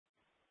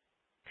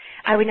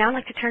I would now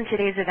like to turn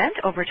today's event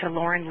over to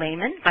Lauren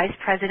Lehman, Vice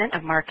President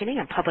of Marketing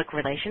and Public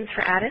Relations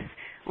for ATIS.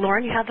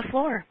 Lauren, you have the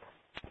floor.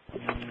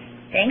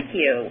 Thank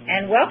you,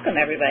 and welcome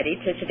everybody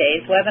to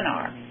today's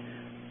webinar.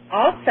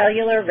 All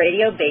cellular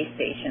radio base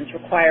stations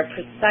require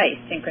precise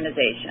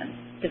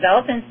synchronization.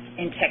 Developments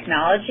in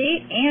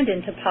technology and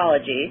in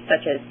topology,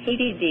 such as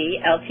TDD,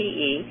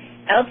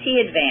 LTE,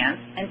 LTE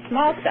Advanced, and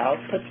Small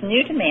Cells, puts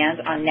new demands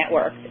on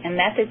networks and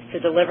methods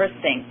to deliver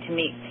sync to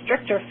meet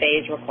stricter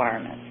phase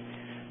requirements.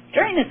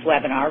 During this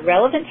webinar,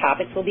 relevant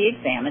topics will be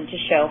examined to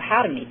show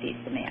how to meet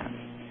these demands.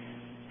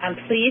 I'm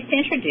pleased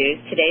to introduce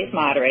today's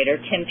moderator,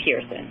 Tim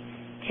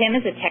Pearson. Tim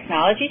is a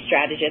technology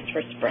strategist for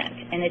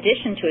Sprint. In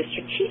addition to a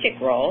strategic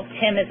role,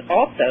 Tim is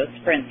also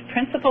Sprint's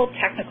principal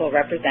technical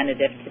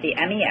representative to the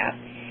MEF.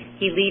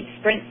 He leads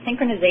Sprint's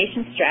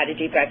synchronization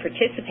strategy by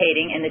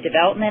participating in the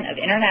development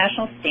of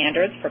international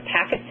standards for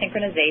packet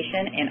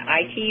synchronization in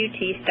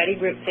ITUT Study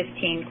Group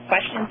 15,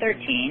 Question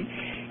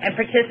 13, and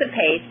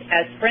participates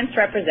as Sprint's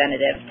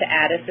representative to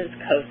ATIS's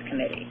COAST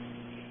Committee.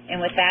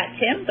 And with that,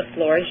 Tim, the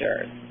floor is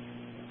yours.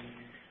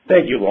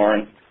 Thank you,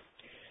 Lauren.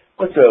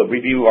 Let's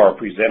review our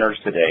presenters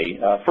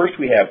today. First,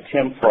 we have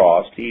Tim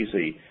Frost. He's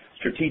a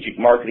Strategic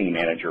Marketing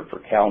Manager for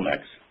Calnex.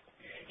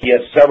 He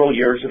has several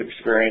years of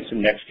experience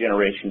in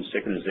next-generation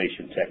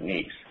synchronization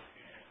techniques,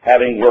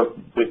 having worked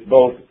with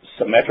both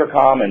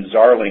Symmetricom and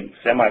Xilinx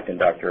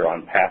Semiconductor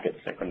on packet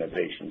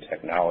synchronization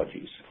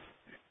technologies.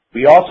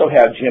 We also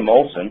have Jim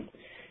Olson.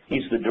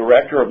 He's the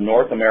Director of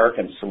North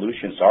American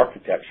Solutions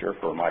Architecture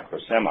for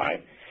Microsemi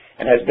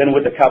and has been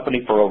with the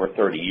company for over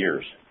 30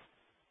 years.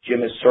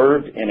 Jim has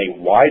served in a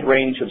wide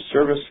range of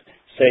service,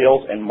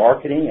 sales, and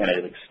marketing and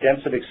has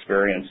extensive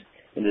experience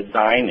in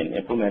design and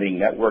implementing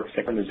network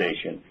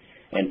synchronization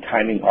and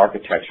timing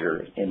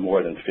architecture in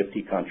more than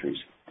 50 countries.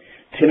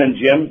 Tim and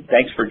Jim,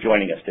 thanks for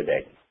joining us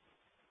today.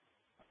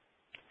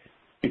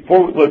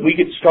 Before we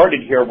get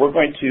started here, we're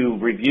going to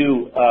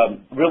review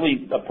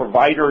really the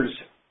provider's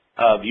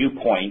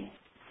viewpoint,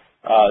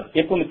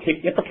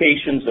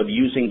 implications of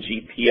using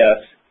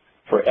GPS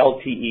for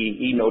LTE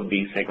E-Node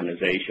B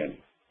synchronization.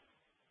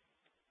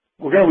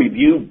 We're going to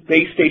review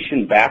base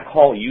station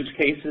backhaul use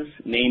cases,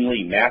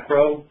 namely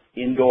macro,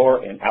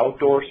 indoor, and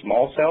outdoor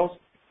small cells,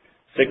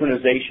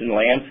 synchronization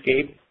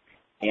landscape,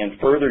 and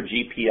further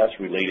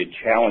GPS-related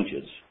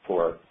challenges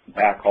for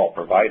backhaul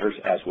providers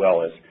as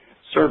well as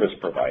service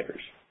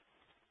providers.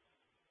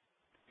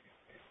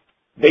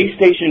 Base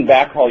station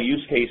backhaul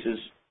use cases,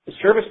 the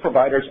service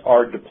providers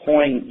are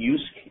deploying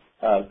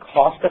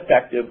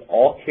cost-effective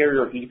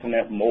all-carrier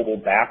Ethernet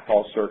mobile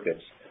backhaul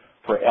circuits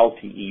for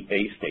LTE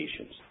base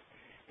stations.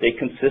 They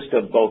consist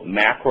of both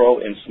macro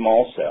and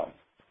small cell.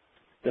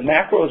 The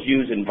macros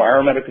use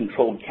environmental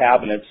controlled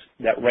cabinets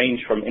that range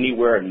from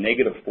anywhere in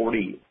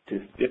 -40 to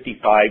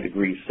 55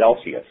 degrees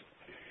Celsius.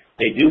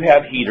 They do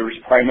have heaters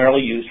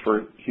primarily used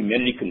for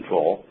humidity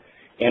control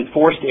and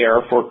forced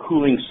air for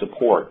cooling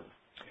support.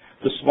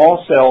 The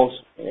small cells,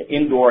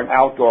 indoor and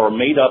outdoor, are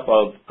made up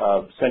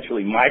of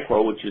essentially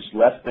micro, which is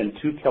less than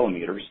 2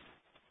 kilometers,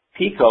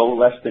 pico,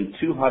 less than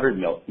 200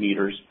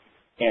 meters,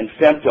 and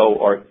femto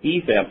or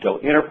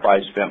eFemto,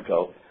 enterprise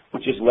femto,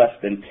 which is less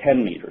than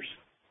 10 meters.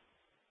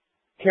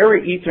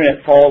 Carrier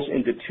Ethernet falls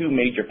into two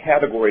major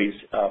categories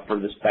for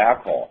this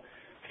backhaul.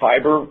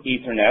 Fiber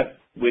Ethernet,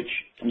 which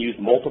can use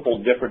multiple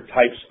different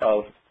types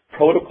of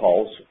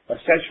protocols,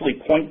 essentially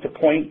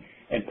point-to-point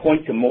and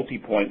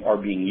point-to-multipoint are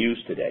being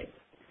used today.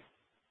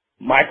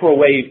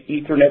 Microwave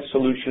Ethernet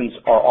solutions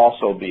are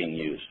also being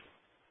used.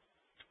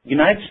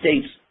 United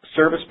States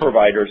service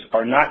providers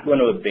are not going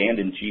to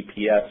abandon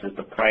GPS as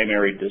the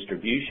primary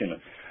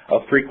distribution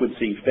of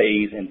frequency,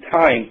 phase, and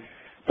time,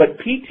 but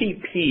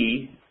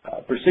PTP,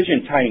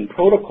 Precision Timing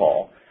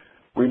Protocol,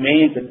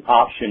 remains an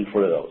option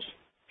for those,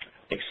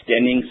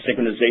 extending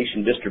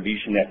synchronization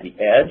distribution at the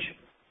edge,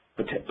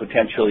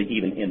 potentially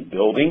even in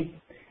building,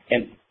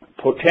 and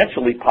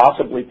potentially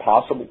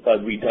possible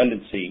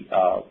redundancy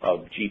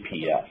of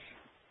GPS.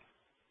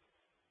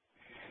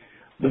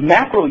 The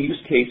macro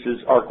use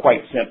cases are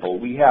quite simple.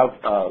 We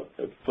have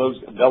those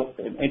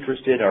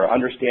interested or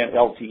understand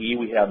LTE.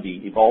 We have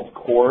the evolved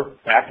core,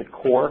 packet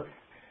core,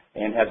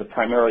 and has a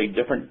primarily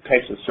different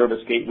types of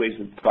service gateways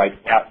that provide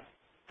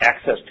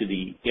access to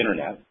the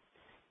internet.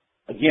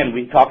 Again,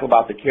 we talk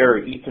about the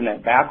carrier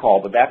Ethernet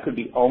backhaul, but that could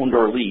be owned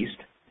or leased.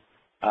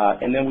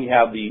 And then we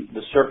have the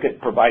circuit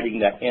providing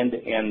that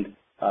end-to-end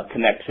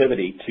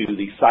connectivity to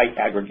the site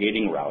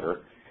aggregating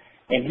router.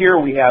 And here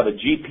we have a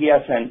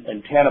GPS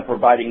antenna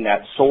providing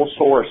that sole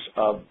source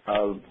of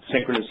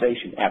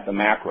synchronization at the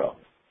macro.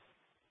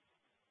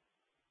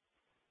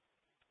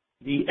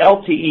 The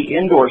LTE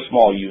indoor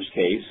small use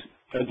case,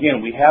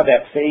 again, we have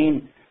that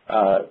same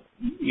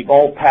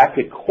evolved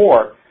packet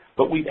core,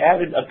 but we've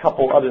added a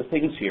couple other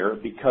things here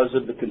because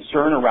of the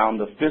concern around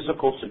the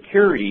physical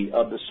security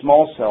of the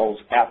small cells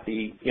at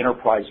the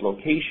enterprise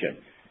location.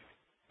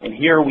 And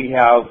here we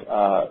have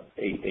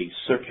a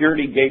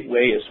security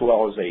gateway as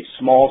well as a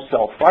small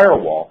cell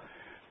firewall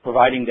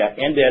providing that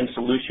end-to-end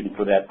solution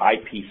for that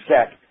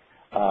IPsec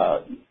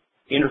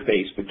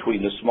interface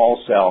between the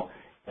small cell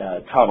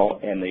tunnel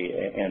and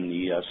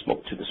the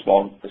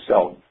small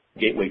cell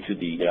gateway to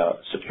the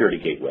security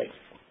gateway.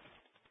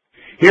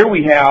 Here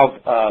we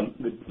have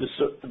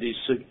the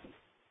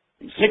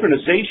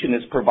synchronization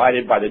is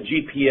provided by the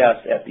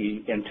GPS at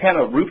the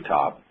antenna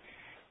rooftop,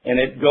 and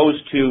it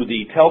goes to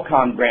the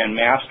telecom Grand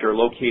Master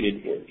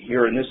located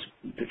here in this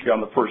picture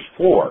on the first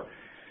floor.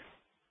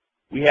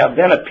 We have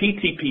then a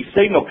PTP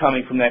signal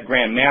coming from that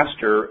Grand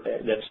Master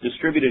that's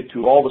distributed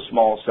to all the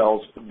small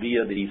cells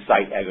via the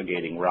site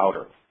aggregating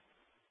router.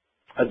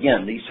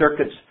 Again, these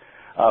circuits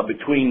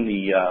between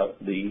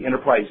the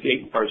enterprise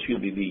gate, or excuse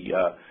me,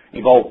 the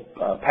involved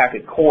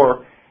packet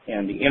core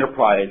and the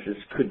enterprises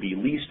could be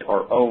leased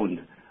or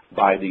owned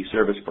by the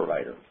service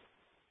provider.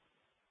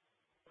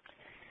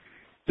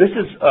 This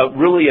is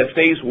really a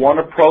phase one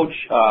approach.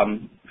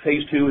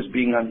 Phase two is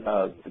being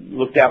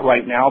looked at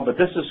right now, but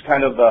this is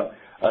kind of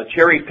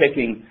cherry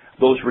picking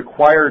those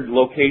required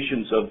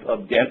locations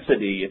of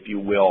density, if you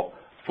will,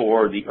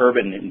 for the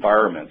urban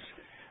environments.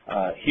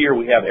 Here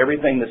we have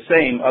everything the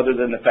same other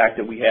than the fact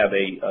that we have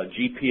a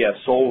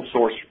GPS sole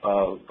source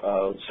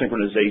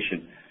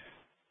synchronization.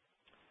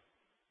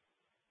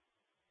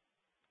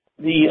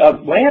 The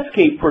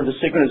landscape for the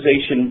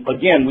synchronization,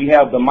 again, we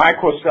have the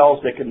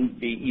microcells that can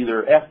be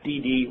either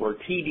FDD or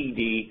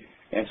TDD,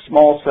 and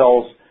small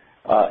cells,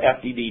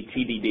 FDD,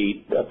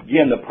 TDD.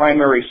 Again, the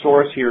primary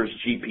source here is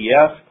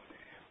GPS.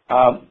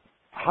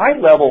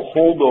 High-level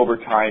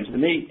holdover times,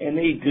 and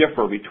they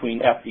differ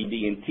between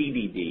FDD and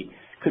TDD,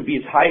 could be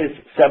as high as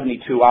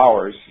 72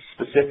 hours,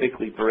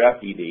 specifically for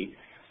FDD,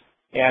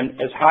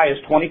 and as high as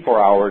 24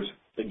 hours,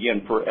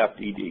 again, for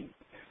FDD.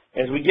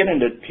 As we get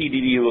into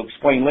TDD, we'll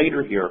explain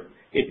later here,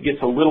 it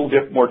gets a little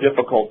more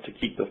difficult to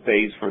keep the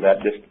phase for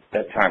that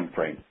time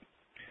frame.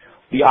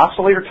 The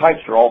oscillator types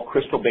are all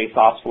crystal-based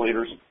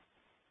oscillators,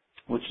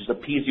 which is a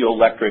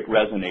piezoelectric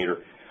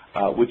resonator,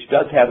 which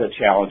does have the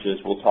challenges.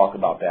 We'll talk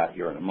about that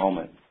here in a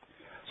moment.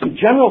 Some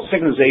general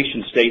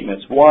synchronization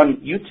statements. One,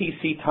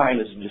 UTC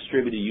time is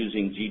distributed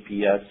using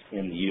GPS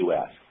in the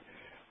U.S.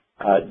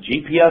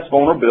 GPS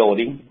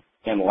vulnerability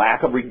and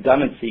lack of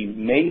redundancy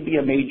may be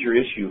a major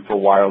issue for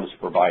wireless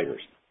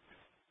providers.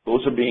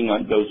 Those are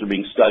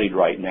being studied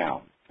right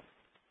now.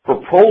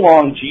 For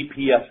prolonged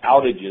GPS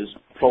outages,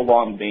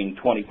 prolonged being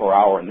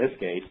 24-hour in this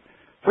case,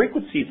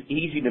 frequency is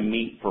easy to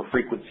meet for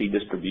frequency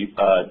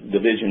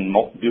division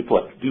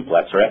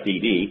duplex or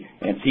FDD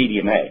and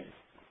CDMA.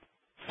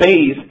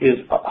 Phase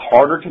is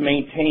harder to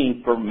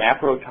maintain for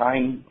macro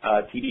time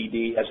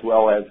TDD as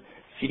well as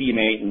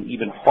CDMA, and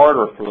even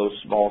harder for those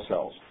small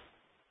cells.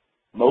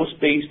 Most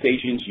base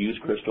stations use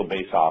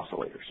crystal-based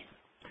oscillators.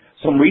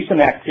 Some recent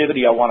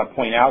activity I want to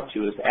point out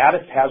to is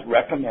ATIS has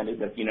recommended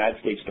that the United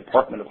States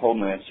Department of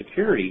Homeland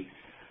Security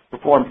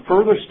perform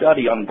further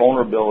study on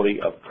vulnerability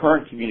of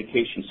current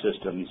communication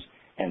systems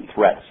and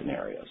threat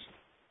scenarios.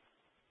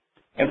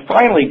 And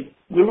finally,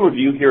 we'll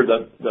review here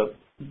the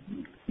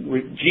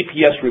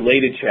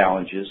GPS-related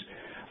challenges.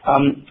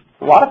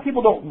 A lot of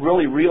people don't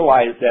really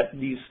realize that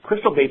these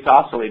crystal-based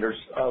oscillators,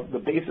 the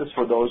basis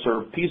for those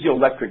are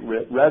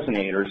piezoelectric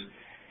resonators,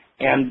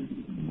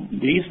 and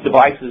these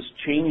devices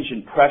change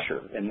in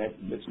pressure, and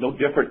it's no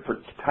different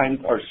for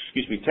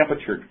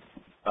temperature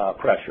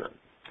pressure.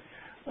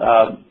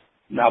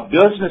 Now,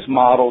 business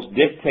models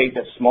dictate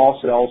that small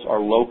cells are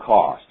low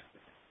cost.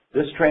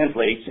 This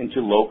translates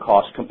into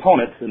low-cost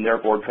components and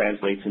therefore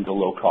translates into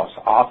low-cost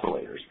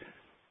oscillators.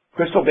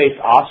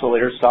 Crystal-based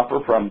oscillators suffer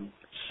from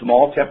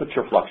small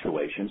temperature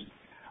fluctuations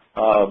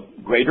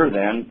greater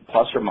than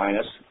plus or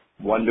minus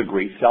 1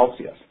 degree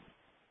Celsius.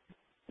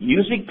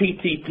 Using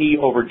PTP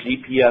over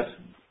GPS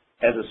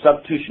as a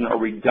substitution or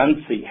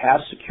redundancy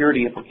has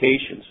security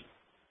implications.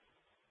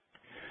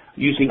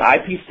 Using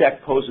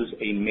IPsec poses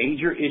a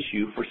major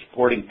issue for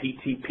supporting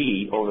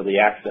PTP over the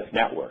access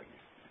network.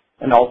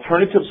 An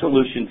alternative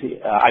solution to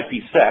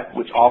IPsec,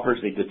 which offers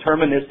a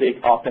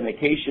deterministic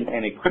authentication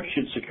and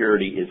encryption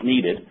security, is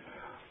needed,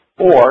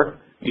 or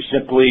you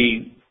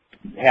simply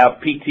have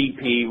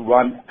PTP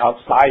run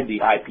outside the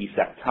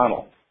IPsec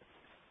tunnel.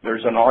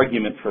 There's an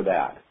argument for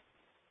that.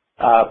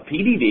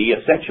 PDD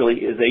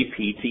essentially is a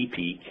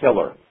PTP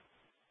killer.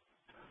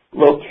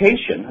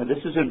 Location,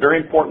 this is very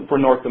important for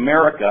North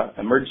America.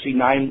 Emergency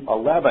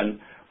 911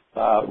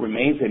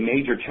 remains a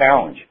major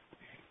challenge.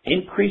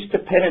 Increased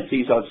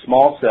dependencies on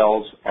small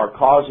cells are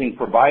causing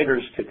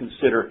providers to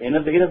consider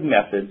innovative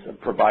methods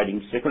of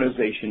providing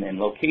synchronization and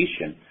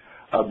location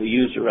of the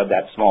user of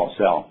that small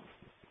cell.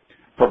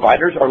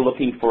 Providers are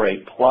looking for a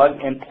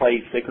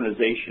plug-and-play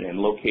synchronization and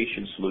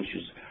location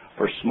solutions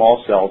for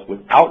small cells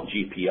without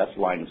GPS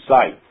line of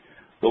sight.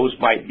 Those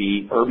might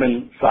be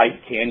urban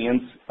site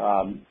canyons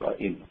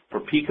for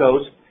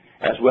PICOs,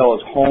 as well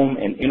as home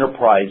and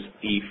enterprise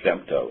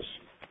eFemtos.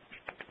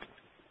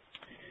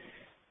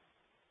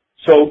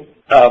 So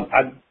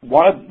I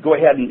want to go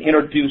ahead and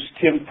introduce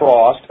Tim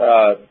Frost.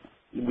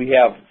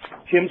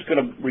 Tim's going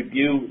to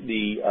review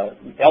the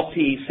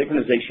LTE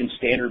synchronization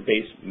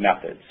standard-based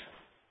methods.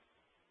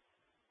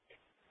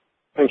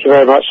 Thank you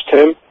very much,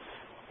 Tim,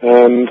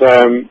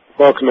 and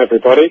welcome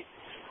everybody.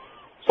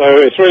 So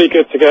it's really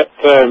good to get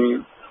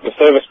the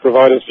service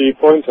provider's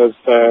viewpoint, as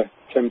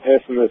Tim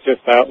Pearson has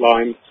just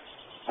outlined,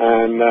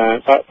 and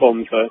that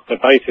forms the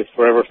basis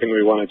for everything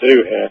we want to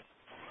do here.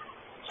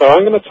 So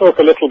I'm going to talk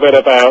a little bit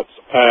about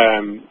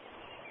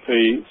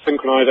the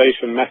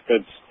synchronization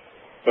methods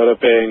that are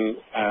being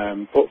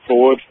put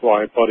forward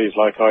by bodies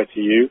like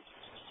ITU,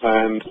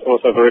 and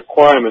also the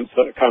requirements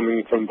that are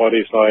coming from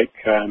bodies like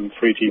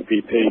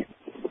 3GPP.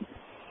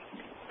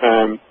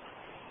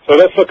 So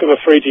let's look at the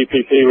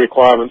 3GPP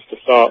requirements to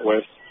start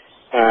with.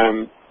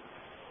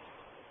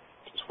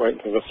 Just waiting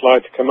for the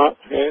slide to come up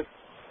here.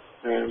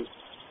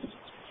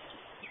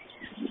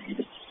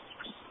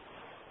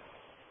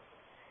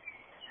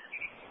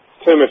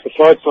 Tim, if the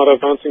slide's not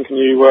advancing, can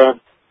you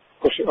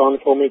push it on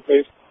for me,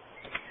 please?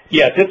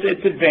 Yes,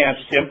 it's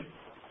advanced, Tim.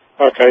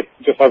 Okay,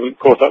 just haven't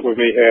caught up with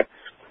me here.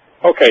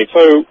 Okay,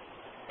 so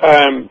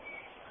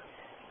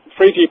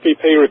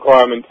 3GPP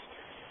requirements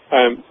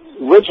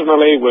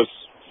originally was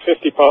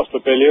 50 parts per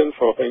billion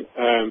for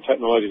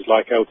technologies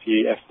like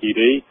LTE,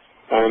 STD,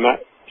 and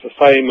that's the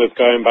same as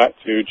going back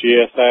to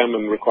GSM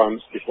and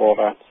requirements before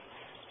that.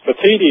 For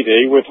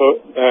TDD, we're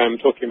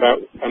talking about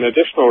an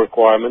additional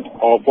requirement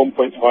of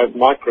 1.5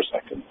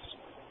 microseconds.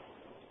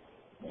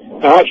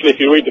 Now, actually, if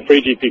you read the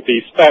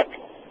 3GPP spec,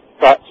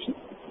 that's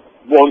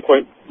not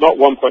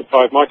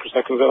 1.5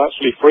 microseconds, it's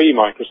actually 3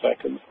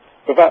 microseconds.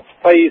 But that's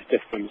phase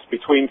difference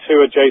between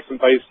two adjacent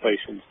base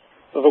stations.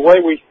 So the way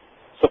we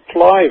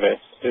supply this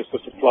is to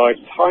supply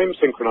time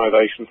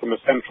synchronization from a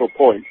central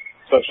point,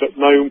 such that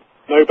no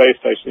base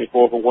station is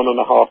more than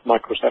 1.5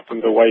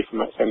 microseconds away from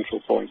that central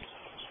point.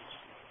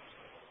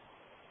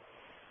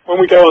 When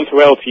we go on to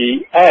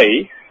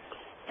LTE-A,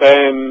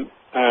 then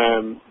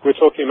we're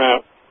talking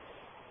about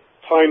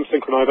time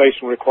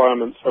synchronization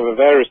requirements for the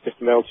various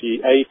different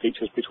LTE-A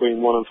features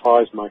between 1 and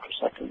 5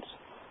 microseconds.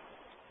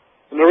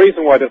 And the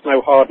reason why there's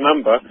no hard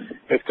number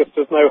is because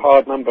there's no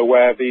hard number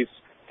where these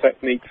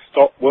techniques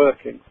stop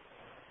working.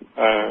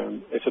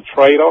 It's a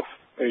trade-off.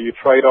 You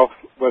trade off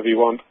whether you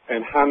want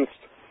enhanced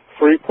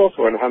throughput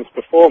or enhanced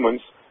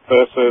performance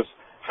versus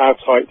how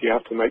tight do you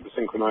have to make the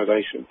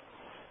synchronization.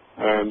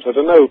 So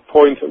there's no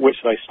point at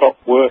which they stop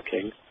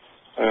working.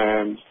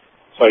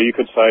 So you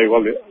could say,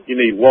 well, you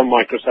need 1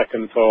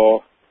 microsecond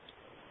for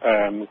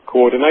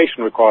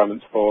coordination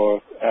requirements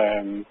for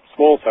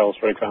small cells,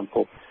 for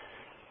example.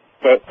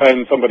 But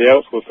then somebody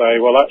else will say,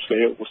 well,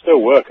 actually, it will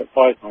still work at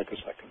 5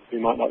 microseconds. You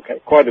might not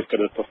get quite as good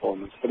a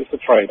performance, but it's a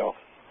trade-off.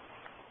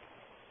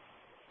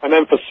 And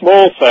then for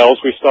small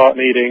cells, we start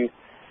needing,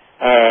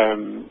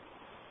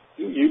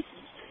 you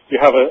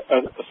have a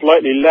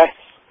slightly less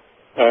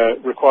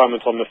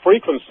requirement on the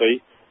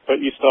frequency, but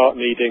you start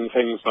needing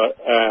things like,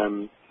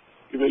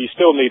 you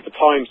still need the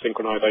time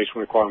synchronization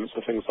requirements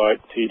for things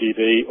like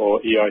TDD or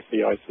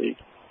EIC-IC.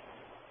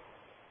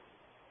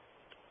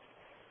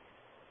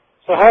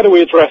 So how do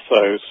we address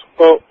those?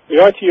 Well,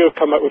 the ITU have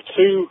come up with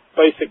 2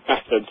 basic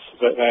methods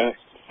that they're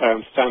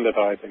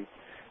standardizing.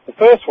 The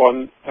first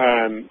one,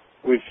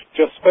 we've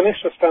just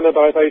finished a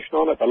standardization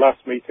on at the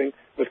last meeting.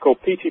 It's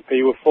called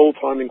PTP with full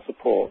timing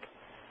support.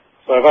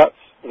 So that's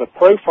the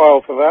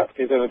profile for that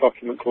is in a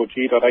document called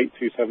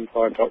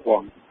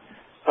G.8275.1.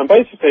 And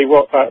basically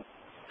what that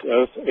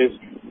does is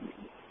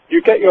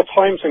you get your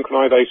time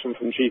synchronization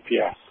from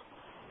GPS.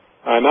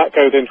 And that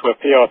goes into a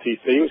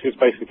PRTC, which is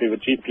basically the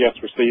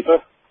GPS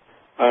receiver.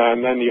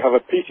 And then you have a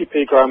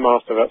PTP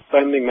grandmaster that's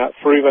sending that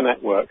through the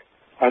network.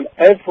 And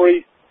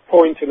every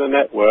point in the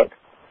network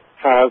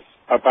has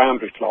a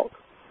boundary clock.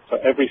 So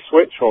every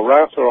switch or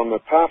router on the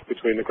path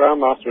between the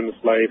grandmaster and the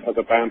slave has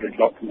a boundary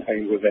clock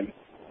contained within it.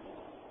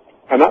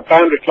 And that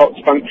boundary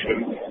clock's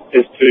function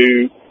is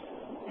to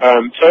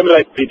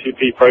terminate the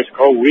PTP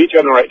protocol,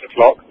 regenerate the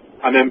clock,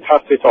 and then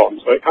pass it on.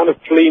 So it kind of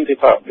cleans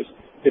it up. It's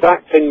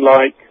acting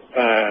like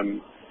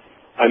an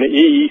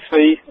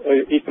EEC,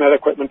 Ethernet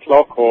equipment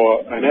clock,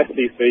 or an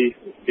SEC,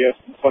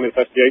 Sonic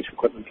SDH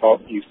equipment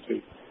clock used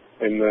to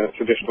in the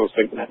traditional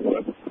sync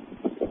network.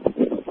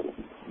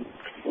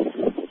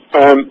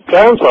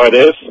 Downside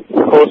is,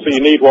 of course, that you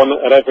need one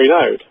at every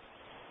node.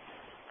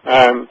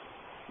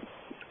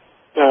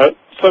 Now,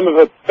 some of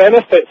the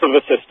benefits of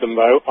the system,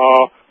 though,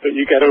 are that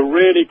you get a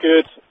really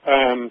good,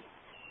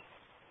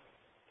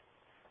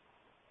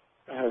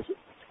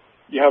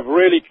 you have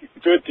really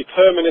good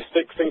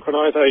deterministic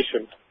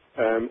synchronization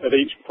at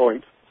each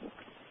point.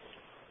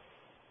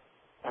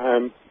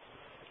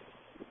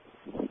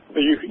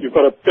 You've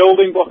got a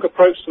building block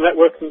approach to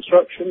network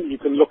construction. You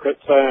can look at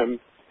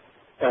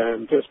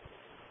just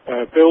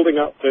building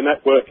up the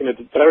network in a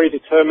very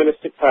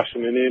deterministic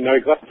fashion, and you know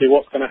exactly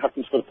what's going to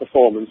happen to the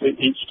performance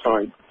each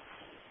time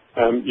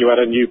you add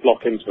a new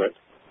block into it.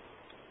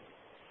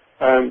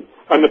 And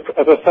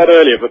as I said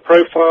earlier, the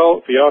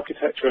profile, the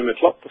architecture, and the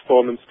clock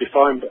performance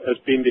has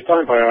been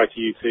defined by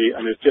ITUT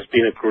and has just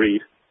been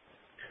agreed.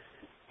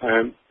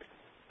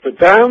 The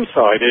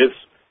downside is,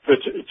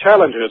 the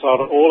challenges are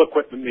that all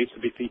equipment needs to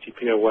be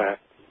PTP aware.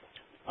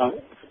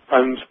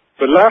 And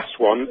the last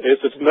one is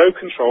there's no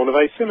control of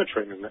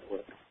asymmetry in the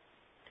network.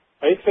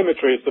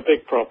 Asymmetry is the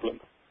big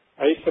problem.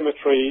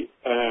 asymmetry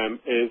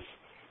is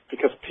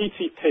because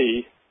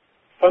PTP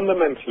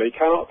fundamentally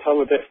cannot tell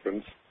the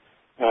difference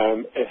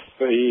if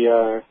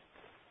the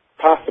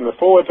path in the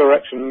forward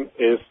direction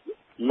is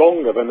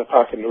longer than the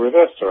path in the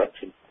reverse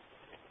direction.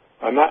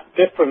 And that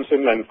difference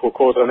in length will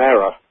cause an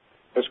error.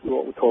 That's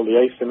what we call the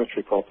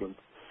asymmetry problem.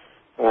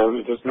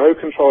 There's no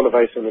control of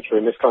asymmetry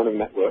in this kind of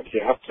network.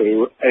 You have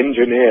to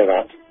engineer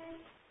that.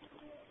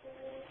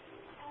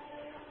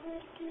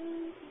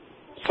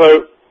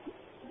 So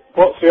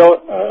what's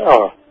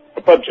the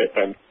budget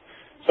then?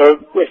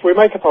 So if we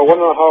make up our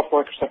 1.5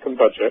 microsecond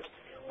budget,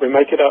 we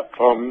make it up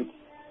from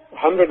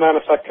 100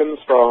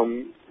 nanoseconds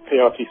from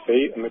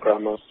PRTC and the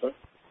Grandmaster.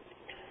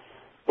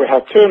 We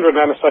have 200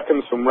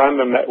 nanoseconds from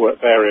random network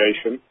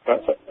variation.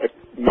 That's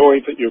a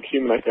noise that you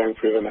accumulate going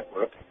through the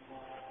network.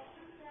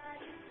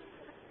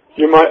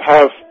 You might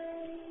have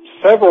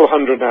several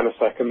hundred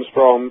nanoseconds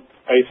from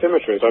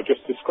asymmetry, as I've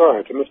just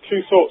described. And there's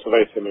two sorts of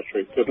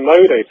asymmetry. There's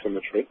node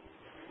asymmetry.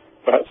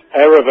 That's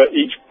error that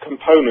each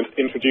component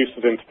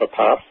introduces into the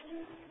path.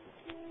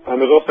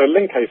 And there's also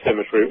link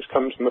asymmetry, which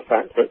comes from the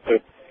fact that the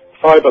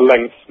fiber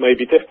lengths may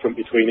be different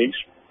between each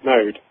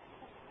node.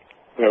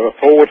 You know, a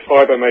forward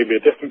fiber may be a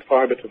different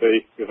fiber to the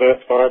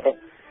reverse fiber.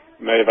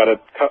 You may have added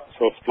cuts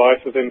or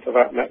splices into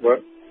that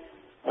network,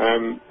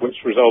 which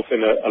results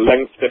in a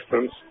length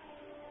difference.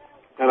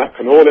 And that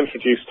can all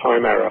introduce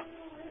time error.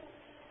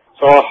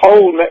 So our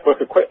whole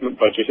network equipment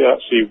budget is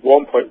actually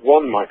 1.1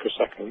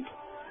 microsecond.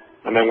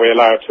 And then we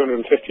allow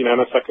 250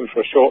 nanoseconds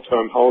for a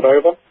short-term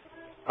holdover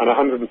and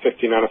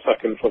 150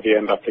 nanoseconds for the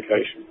end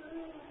application.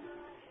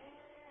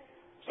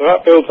 So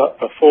that builds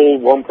up a full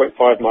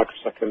 1.5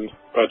 microsecond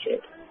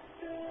budget.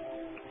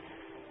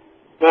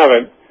 Now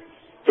then,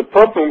 the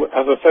problem,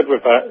 as I said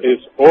with that,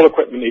 is all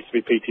equipment needs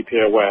to be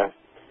PTP aware.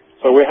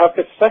 So we have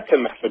this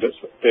second method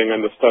that's being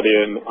under study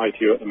in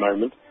ITU at the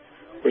moment,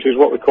 which is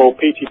what we call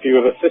PTP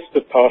with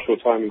assisted partial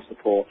timing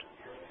support.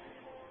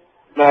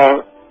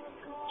 Now,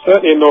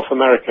 certainly in North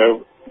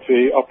America,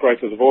 the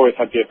operators have always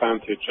had the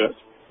advantage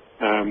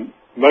that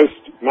most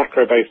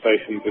macro base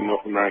stations in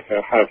North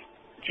America have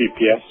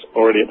GPS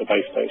already at the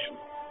base station.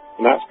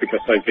 And that's because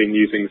they've been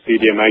using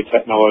CDMA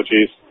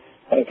technologies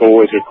that have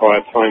always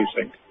required time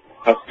sync.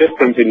 That's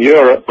different in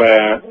Europe,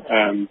 where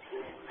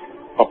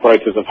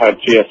operators have had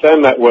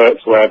GSM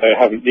networks where they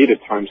haven't needed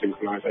time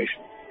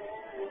synchronization.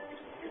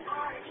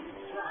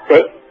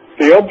 But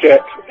the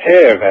object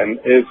here then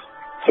is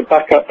to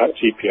back up that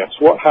GPS.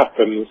 What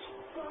happens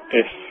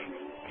if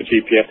the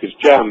GPS is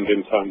jammed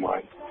in some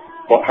way?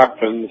 What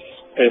happens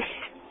if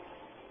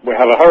we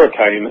have a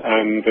hurricane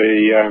and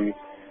the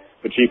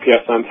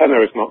GPS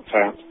antenna is knocked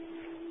out?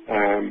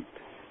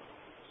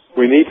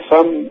 We need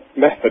some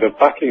method of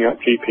backing up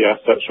GPS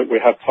such that we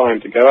have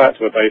time to go out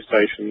to the base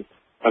station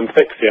and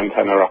fix the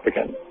antenna up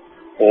again,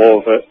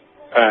 or that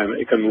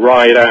it can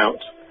ride out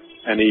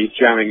any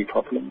jamming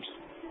problems.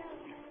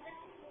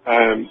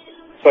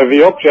 So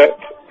the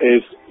object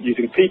is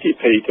using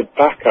PTP to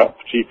back up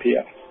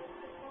GPS.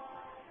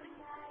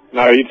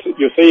 Now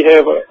you'll see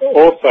here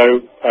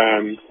also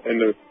in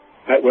the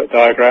network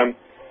diagram,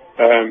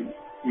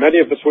 many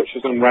of the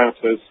switches and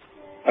routers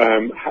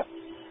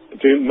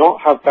do not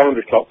have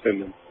boundary clocks in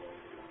them.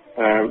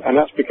 And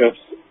that's because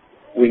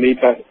we need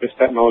this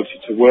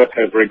technology to work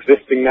over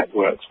existing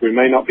networks. We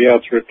may not be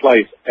able to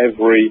replace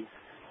every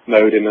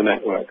node in the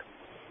network.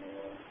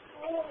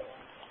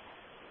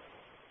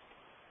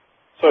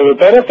 So the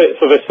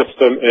benefits of this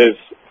system is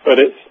that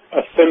it's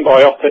a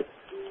symbiotic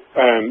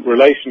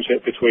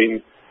relationship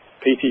between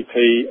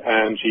PTP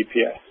and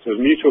GPS. So there's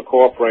mutual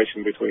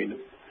cooperation between them.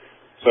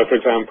 So for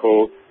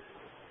example,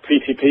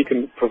 PTP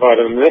can provide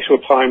an initial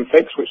time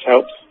fix which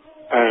helps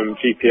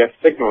GPS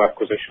signal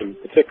acquisition,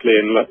 particularly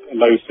in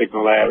low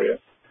signal areas.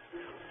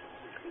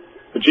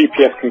 The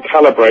GPS can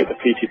calibrate the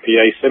PTP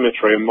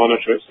asymmetry and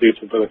monitor its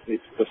suitability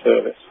for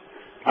service.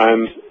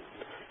 And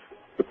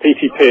the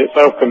PTP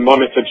itself can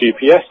monitor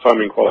GPS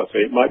timing quality.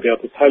 It might be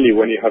able to tell you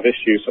when you have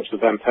issues such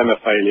as antenna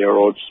failure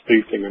or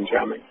spoofing and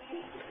jamming.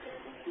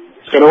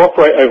 It's going to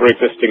operate over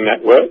existing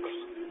networks,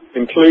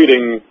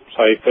 including,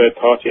 say,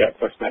 third-party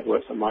access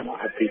networks that might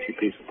not have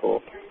PTP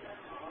support.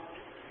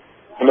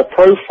 And the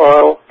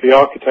profile, the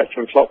architecture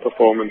and clock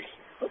performance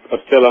are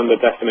still under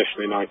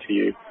definition in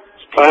ITU.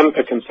 It's planned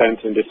for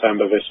consent in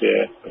December this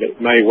year, but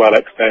it may well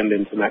extend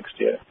into next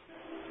year.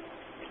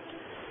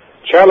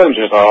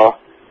 Challenges are,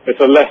 it's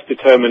a less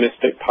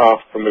deterministic path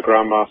from the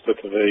Grandmaster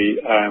to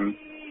the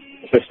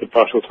assisted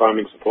partial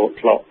timing support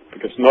clock,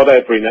 because not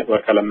every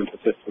network element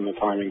assists in the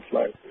timing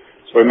flow.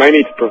 So we may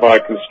need to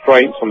provide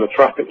constraints on the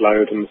traffic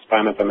load and the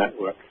span of the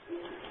network.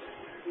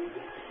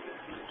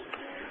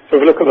 So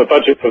if we look at the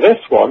budget for this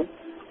one,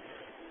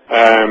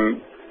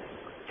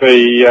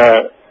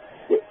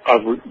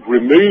 I've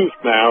removed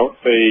now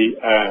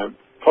the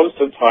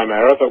constant time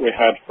error that we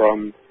had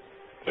from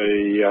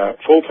the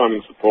full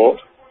timing support,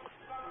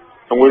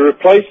 and we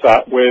replace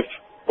that with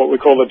what we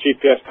call the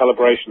GPS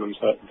calibration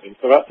uncertainty.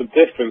 So that's the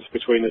difference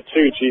between the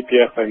two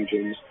GPS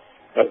engines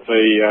at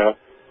the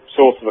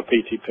source of a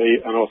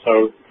PTP and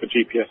also the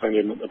GPS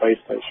engine at the base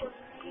station.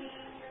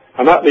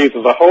 And that leaves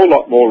us a whole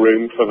lot more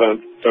room for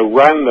the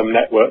random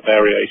network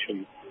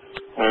variation.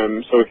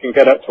 So we can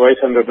get up to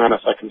 800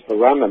 nanoseconds for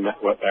random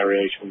network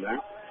variation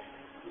now.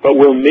 But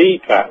we'll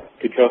need that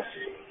because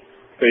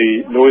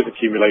the noise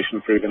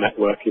accumulation through the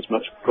network is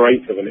much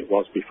greater than it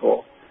was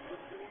before.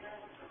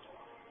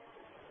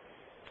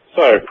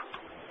 So,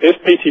 is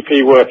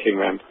PTP working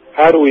then?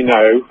 How do we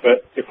know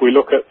that if we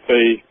look at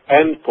the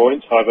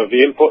endpoints, either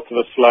the input to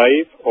the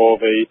slave or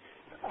the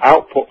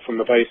output from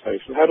the base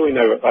station, how do we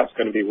know that that's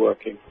going to be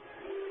working?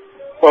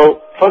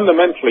 Well,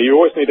 fundamentally, you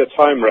always need a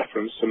time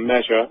reference to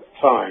measure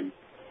time.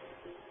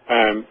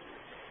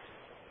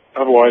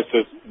 Otherwise,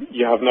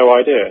 you have no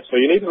idea. So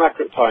you need an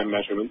accurate time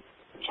measurement,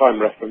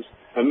 time reference,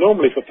 and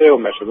normally for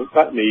field measurement,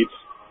 that needs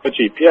a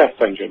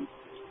GPS engine.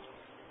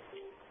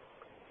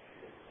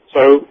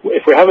 So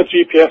if we have a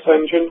GPS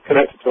engine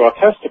connected to our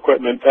test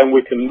equipment, then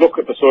we can look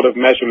at the sort of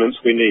measurements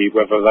we need,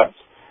 whether that's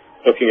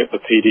looking at the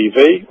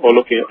PDV or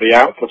looking at the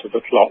output of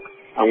the clock,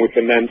 and we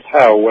can then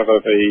tell whether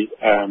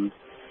the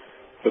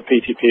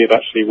PTP is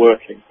actually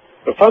working.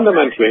 But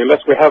fundamentally,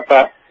 unless we have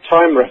that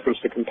time reference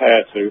to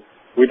compare to,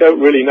 we don't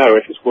really know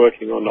if it's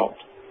working or not.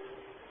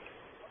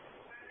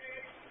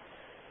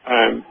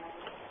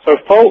 So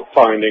fault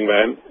finding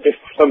then, if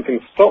something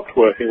stopped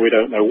working, we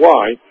don't know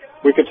why,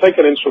 we could take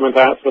an instrument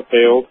out to the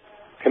field,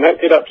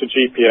 connect it up to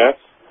GPS,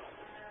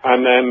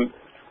 and then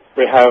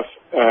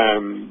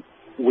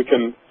we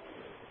can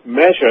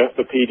measure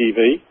the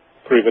PDV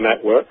through the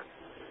network,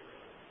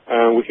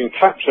 we can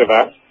capture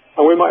that,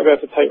 and we might be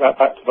able to take that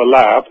back to the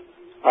lab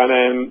and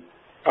then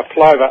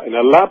apply that in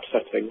a lab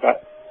setting,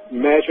 that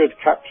measured,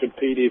 captured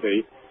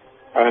PDV,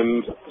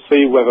 and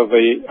see whether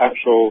the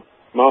actual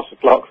master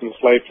clocks and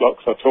slave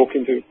clocks are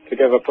talking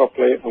together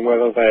properly, and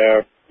whether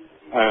they're,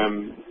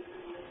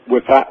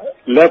 with that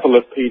level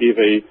of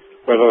PDV,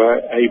 whether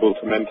they're able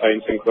to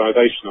maintain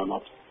synchronization or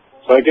not.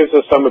 So it gives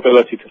us some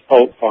ability to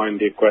fault find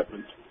the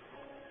equipment.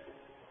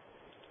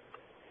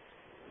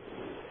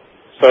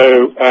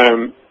 So,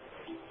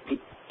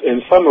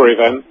 in summary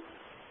then,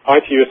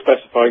 ITU is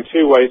specifying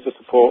two ways to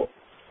support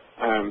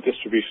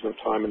distribution of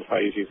time and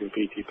phase using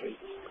PTP.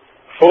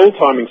 Full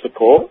timing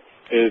support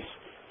is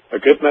a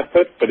good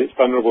method, but it's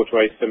vulnerable to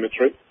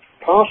asymmetry.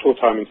 Partial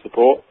timing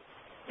support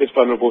is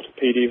vulnerable to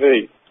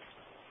PDV.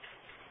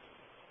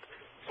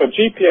 So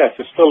GPS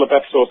is still the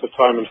best source of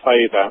time and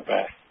phase out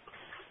there.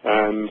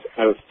 And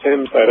as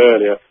Tim said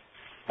earlier,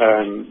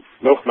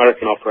 North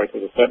American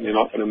operators are certainly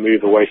not going to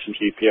move away from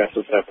GPS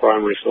as their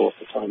primary source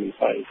of time and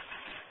phase.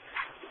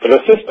 But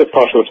assisted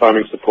partial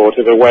timing support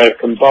is a way of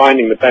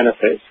combining the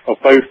benefits of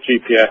both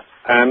GPS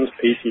and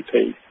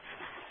PTP.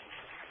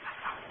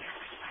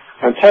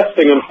 And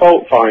testing and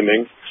fault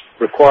finding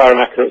require an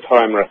accurate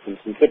time reference,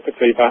 and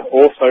typically that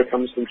also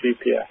comes from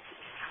GPS.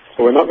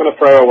 So we're not going to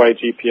throw away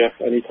GPS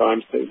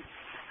anytime soon.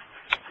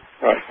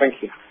 All right, thank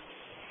you.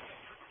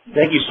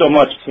 Thank you so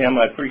much, Tim.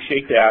 I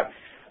appreciate that.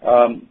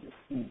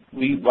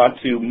 We want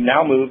to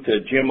now move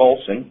to Jim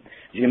Olson.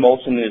 Jim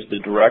Olson is the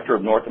Director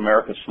of North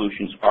America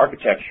Solutions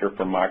Architecture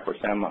for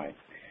Microsemi.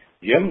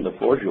 Jim, the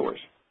floor is yours.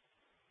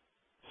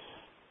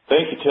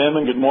 Thank you, Tim,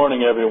 and good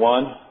morning,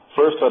 everyone.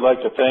 First, I'd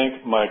like to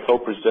thank my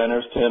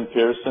co-presenters, Tim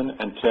Pearson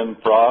and Tim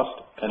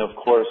Frost, and of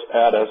course,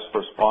 ATIS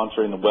for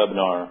sponsoring the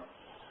webinar.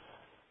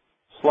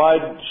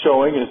 Slide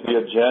showing is the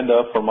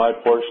agenda for my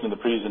portion of the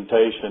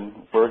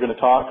presentation. We're going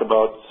to talk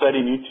about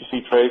setting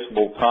UTC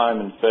traceable time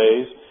and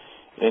phase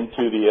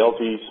into the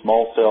LTE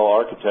small cell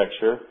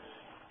architecture,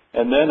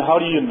 and then how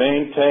do you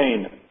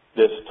maintain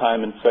this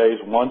time and phase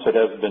once it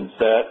has been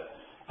set,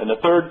 and the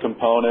third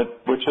component,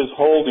 which is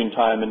holding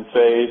time and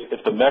phase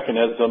if the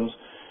mechanisms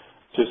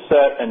to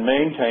set and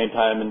maintain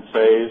time and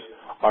phase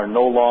are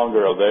no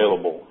longer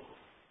available.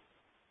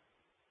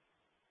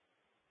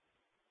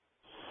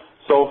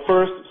 So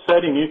first,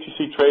 setting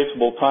UTC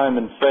traceable time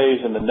and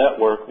phase in the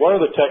network, what are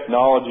the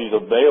technologies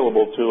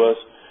available to us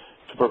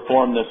to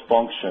perform this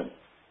function?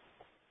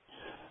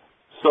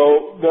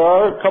 So there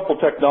are a couple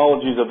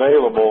technologies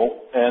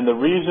available, and the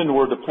reason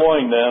we're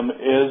deploying them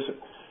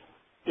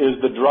is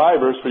the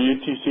drivers for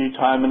UTC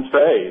time and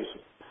phase.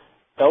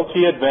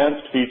 LTE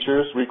advanced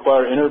features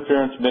require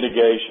interference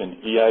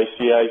mitigation.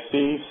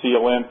 EICIC,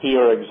 COMP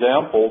are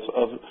examples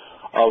of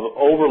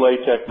overlay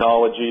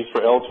technologies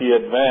for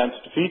LTE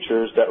advanced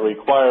features that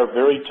require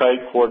very tight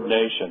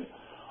coordination.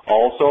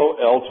 Also,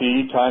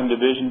 LTE time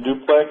division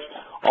duplex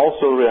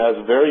also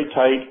has very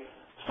tight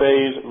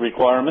phase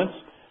requirements.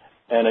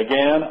 And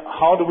again,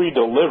 how do we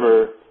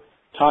deliver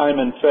time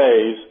and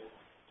phase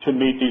to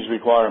meet these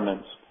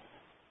requirements?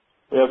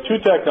 We have two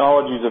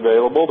technologies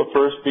available, the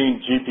first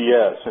being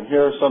GPS, and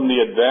here are some of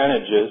the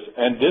advantages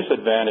and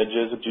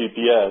disadvantages of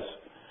GPS.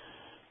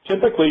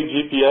 Typically,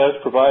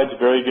 GPS provides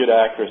very good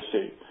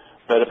accuracy,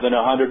 better than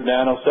 100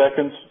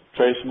 nanoseconds,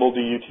 traceable to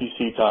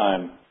UTC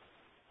time.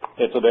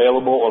 It's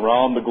available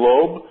around the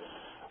globe,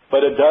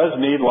 but it does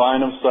need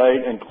line of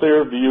sight and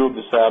clear view of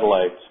the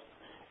satellites.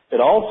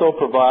 It also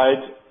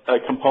provides a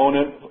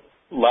component,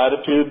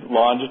 latitude,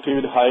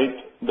 longitude,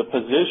 height, the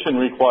position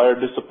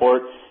required to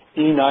support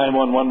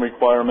E911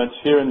 requirements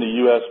here in the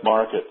U.S.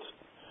 markets.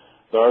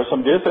 There are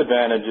some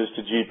disadvantages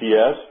to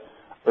GPS.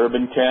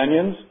 Urban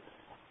canyons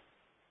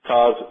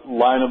cause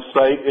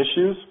line-of-sight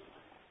issues.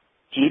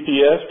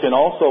 GPS can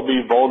also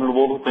be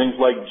vulnerable to things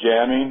like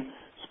jamming,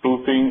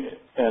 spoofing,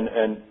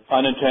 and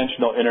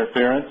unintentional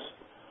interference.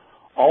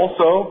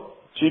 Also,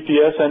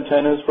 GPS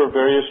antennas, for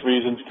various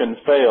reasons, can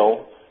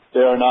fail.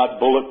 They are not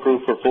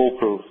bulletproof or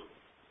foolproof.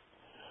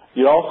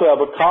 You also have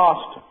a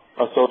cost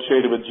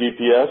associated with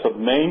GPS of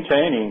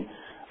maintaining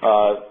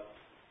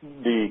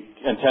the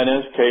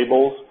antennas,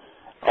 cables.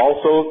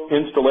 Also,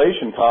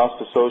 installation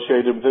costs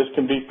associated with this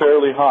can be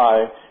fairly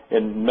high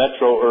in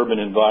metro urban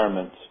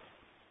environments.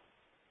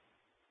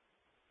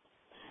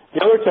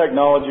 The other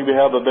technology we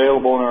have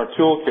available in our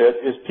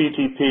toolkit is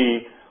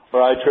PTP,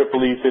 or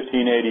IEEE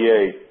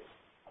 1588.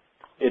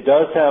 It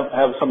does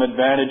have some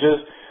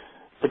advantages,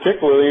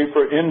 particularly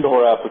for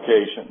indoor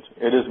applications.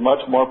 It is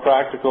much more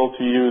practical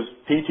to use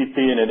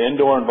PTP in an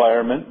indoor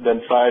environment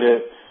than try to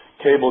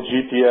cable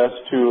GPS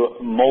to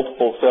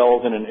multiple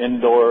cells in an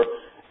indoor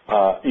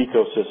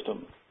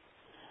ecosystem.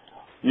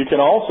 You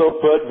can also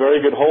put very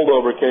good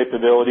holdover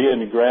capability in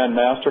the Grand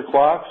Master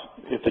clocks.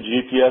 If the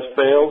GPS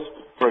fails,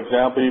 for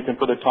example, you can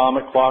put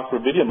atomic clock or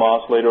video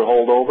oscillator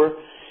holdover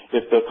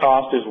if the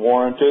cost is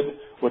warranted,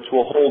 which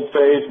will hold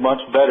phase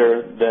much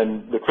better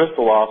than the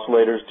crystal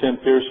oscillators Tim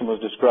Pearson was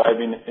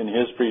describing in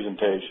his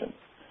presentation.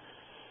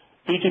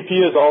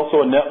 PTP is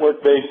also a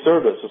network-based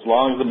service. As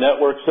long as the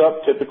network's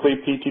up, typically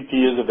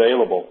PTP is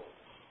available.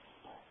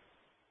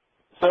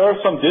 There are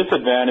some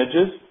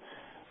disadvantages.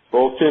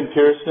 Both Tim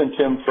Pearson and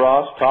Tim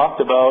Frost talked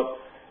about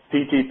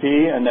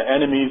PTP and the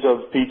enemies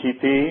of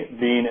PTP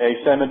being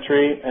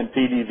asymmetry and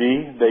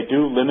PDV. They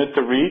do limit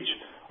the reach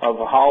of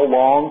how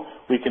long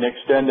we can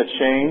extend a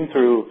chain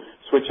through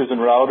switches and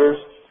routers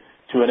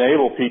to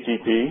enable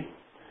PTP.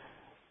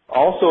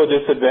 Also a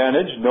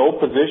disadvantage, no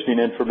positioning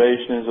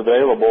information is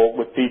available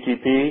with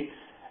PTP,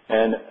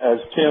 and as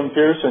Tim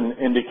Pearson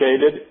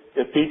indicated,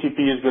 if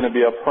PTP is going to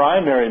be a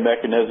primary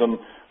mechanism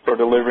for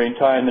delivering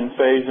time and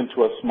phase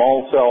into a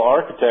small cell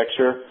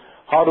architecture,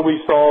 how do we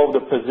solve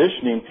the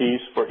positioning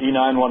piece for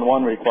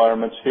E911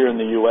 requirements here in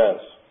the U.S.?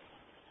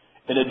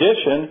 In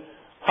addition,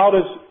 how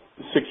does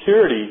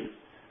security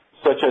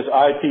such as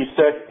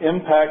IPsec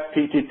impact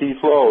PTP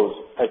flows?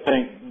 I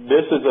think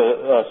this is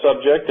a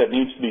subject that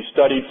needs to be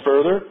studied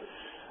further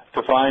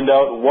to find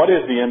out what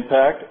is the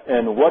impact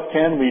and what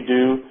can we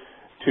do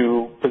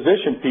to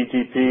position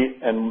PTP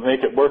and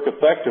make it work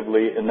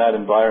effectively in that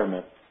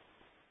environment.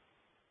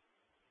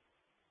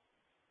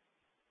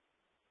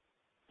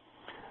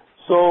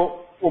 So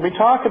when we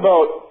talk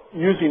about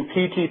using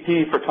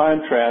PTP for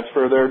time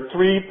transfer, there are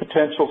three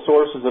potential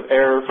sources of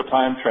error for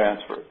time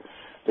transfer: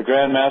 the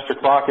Grand Master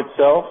clock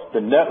itself,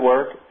 the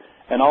network,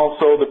 and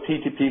also the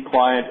PTP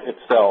client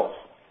itself.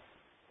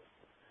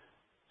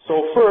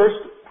 So first,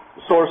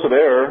 source of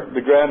error,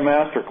 the Grand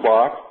Master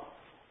clock.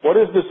 What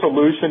is the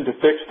solution to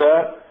fix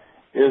that?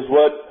 Is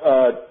what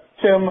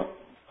Tim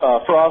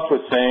Frost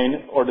was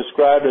saying, or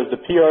described as the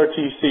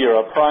PRTC, or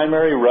a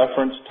primary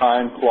reference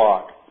time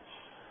clock.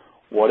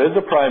 What is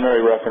a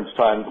primary reference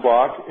time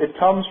clock? It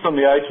comes from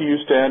the ITU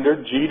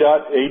standard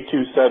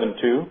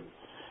G.8272.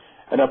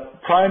 And a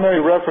primary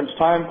reference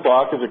time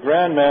clock is a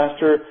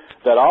grandmaster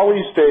that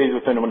always stays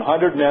within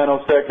 100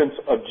 nanoseconds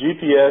of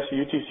GPS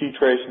UTC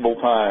traceable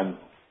time.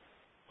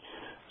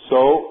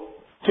 So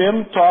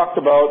Tim talked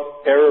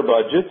about error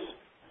budgets,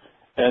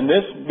 and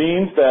this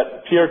means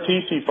that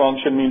PRTC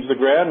function means the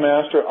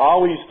grandmaster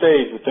always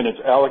stays within its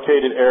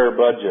allocated error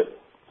budget.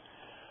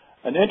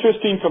 An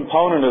interesting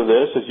component of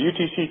this is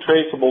UTC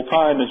traceable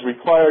time is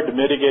required to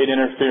mitigate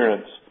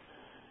interference.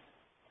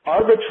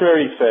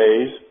 Arbitrary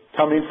phase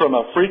coming from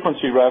a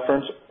frequency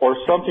reference or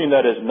something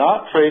that is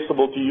not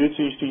traceable to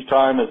UTC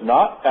time is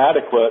not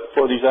adequate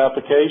for these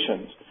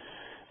applications.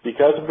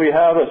 Because if we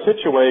have a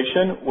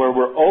situation where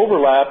we're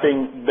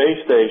overlapping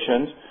base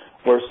stations,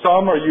 where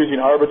some are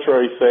using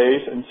arbitrary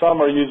phase and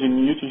some are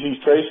using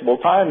UTC's traceable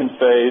time in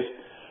phase,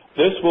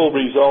 this will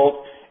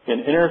result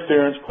in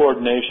interference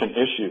coordination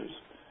issues.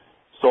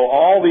 So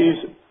all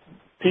these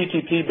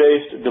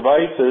PTP-based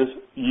devices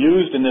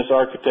used in this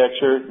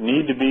architecture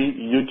need to be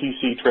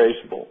UTC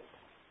traceable.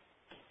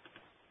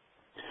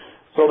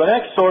 So the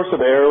next source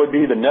of error would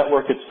be the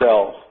network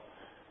itself.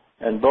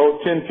 And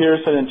both Tim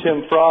Pearson and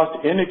Tim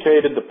Frost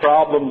indicated the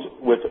problems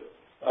with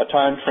a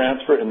time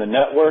transfer in the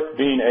network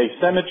being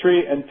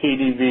asymmetry and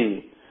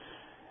PDV.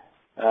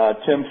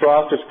 Tim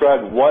Frost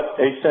described what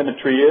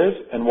asymmetry is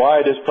and why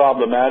it is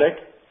problematic,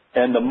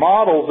 and the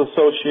models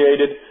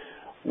associated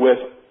with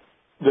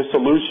the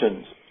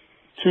solutions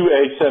to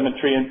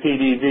asymmetry and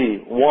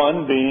PDV.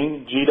 One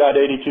being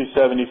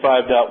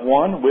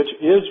G.8275.1, which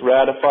is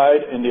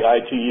ratified in the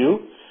ITU,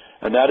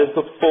 and that is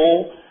the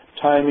full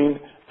timing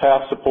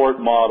path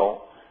support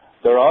model.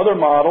 There are other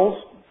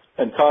models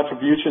and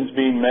contributions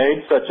being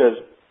made, such as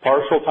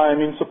partial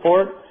timing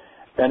support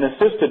and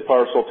assisted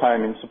partial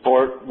timing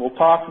support. We'll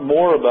talk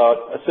more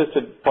about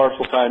assisted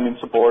partial timing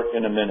support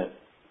in a minute.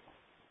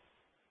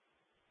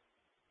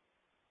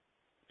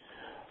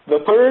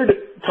 The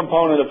third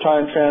component of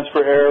time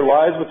transfer error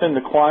lies within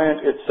the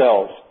client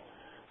itself.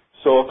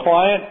 So a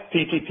client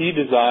PTP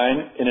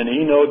design in an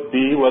eNode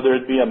B, whether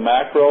it be a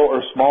macro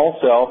or small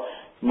cell,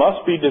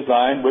 must be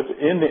designed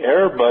within the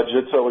error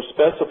budgets that were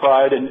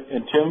specified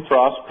in Tim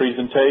Frost's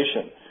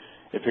presentation.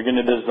 If you're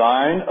going to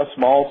design a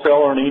small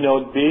cell or an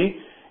eNode B,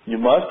 you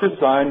must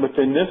design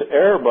within this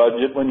error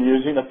budget when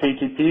using a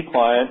PTP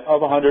client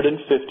of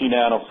 150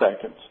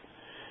 nanoseconds.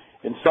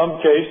 In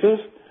some cases,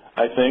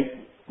 I think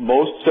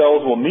most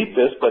cells will meet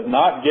this, but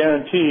not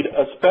guaranteed,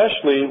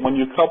 especially when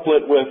you couple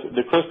it with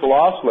the crystal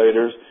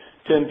oscillators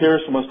Tim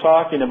Pearson was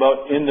talking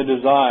about in the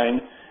design,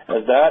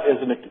 as that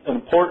is an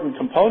important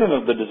component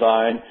of the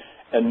design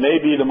and may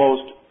be the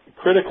most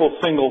critical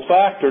single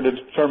factor to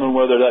determine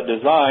whether that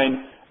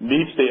design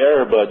meets the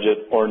error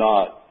budget or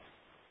not.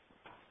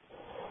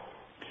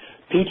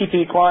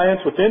 PTP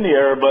clients within the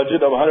error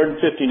budget of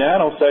 150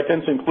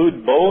 nanoseconds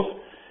include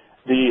both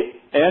the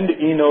end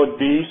eNode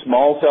B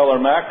small cell or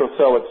macro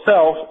cell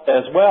itself,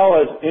 as well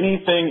as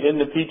anything in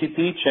the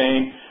PTP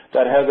chain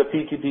that has a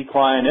PTP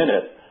client in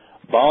it.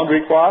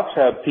 Boundary clocks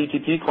have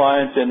PTP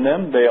clients in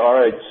them. They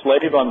are a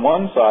slave on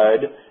one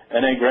side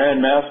and a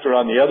grandmaster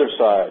on the other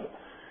side.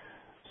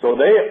 So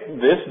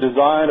this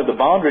design of the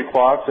boundary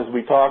clocks, as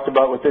we talked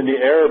about within the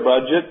error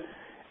budget,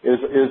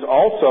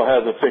 also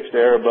has a fixed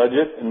error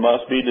budget and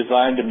must be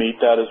designed to meet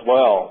that as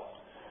well.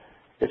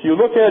 If you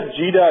look at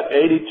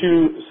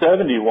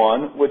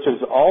G.8271, which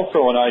is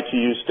also an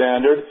ITU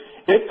standard,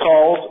 it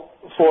calls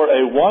for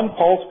a 1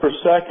 pulse per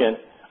second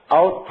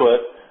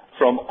output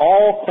from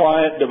all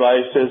client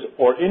devices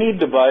or any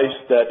device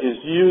that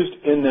is used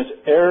in this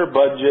error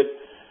budget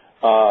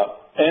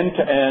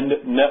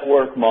end-to-end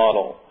network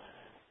model.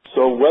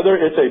 So whether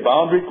it's a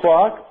boundary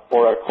clock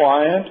or a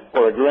client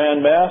or a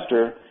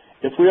grandmaster,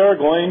 if we are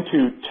going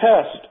to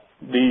test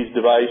these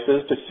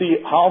devices to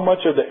see how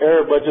much of the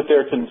error budget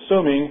they're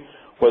consuming,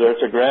 whether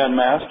it's a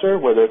grandmaster,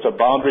 whether it's a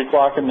boundary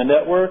clock in the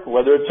network,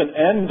 whether it's an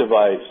end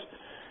device,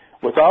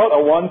 without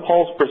a 1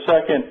 pulse per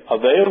second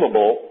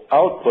available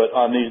output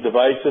on these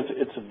devices,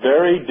 it's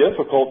very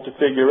difficult to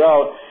figure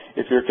out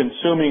if you're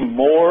consuming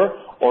more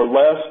or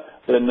less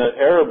than the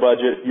error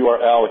budget you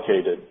are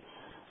allocated.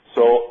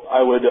 So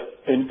I would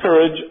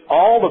encourage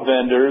all the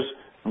vendors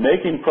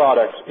making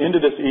products into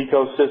this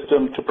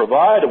ecosystem to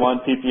provide a 1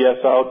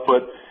 PPS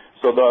output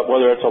so that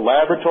whether it's a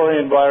laboratory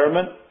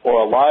environment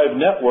or a live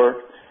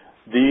network,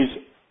 these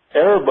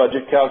error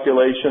budget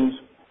calculations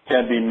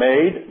can be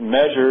made,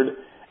 measured,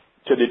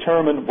 to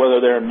determine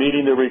whether they're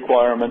meeting the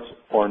requirements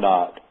or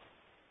not.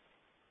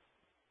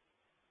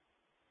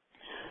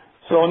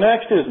 So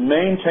next is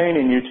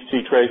maintaining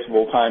UTC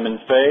traceable time and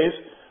phase.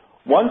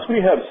 Once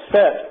we have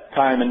set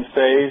time and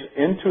phase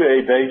into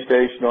a base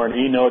station or an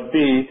eNode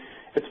B,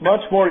 it's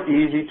much more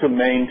easy to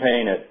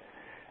maintain it.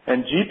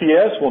 And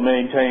GPS will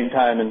maintain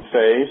time and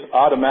phase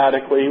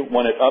automatically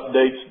when it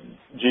updates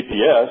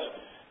GPS.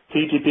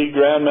 PTP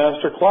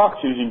Grandmaster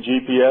clocks using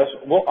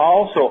GPS will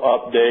also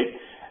update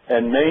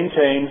and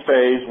maintain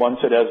phase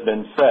once it has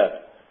been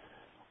set.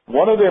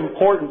 One of the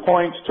important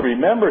points to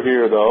remember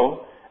here,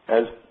 though,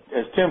 as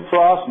Tim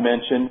Frost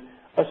mentioned,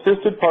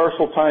 assisted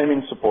partial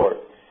timing support.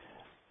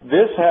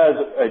 This has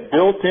a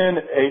built-in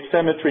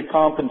asymmetry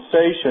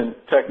compensation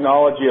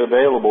technology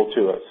available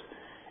to us.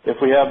 If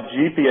we have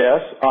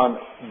GPS on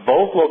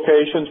both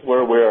locations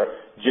where we're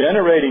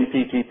generating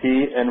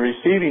PTP and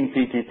receiving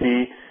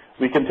PTP,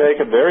 we can take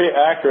a very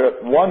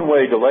accurate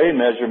one-way delay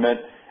measurement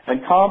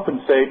and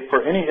compensate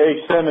for any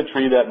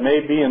asymmetry that may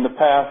be in the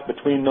path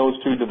between those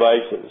two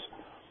devices.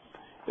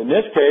 In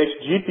this case,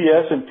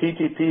 GPS and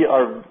PTP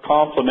are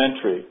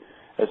complementary.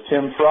 As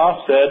Tim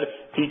Frost said,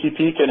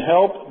 PTP can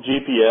help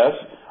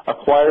GPS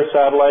acquire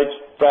satellites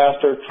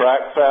faster,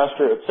 track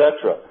faster,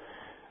 etc.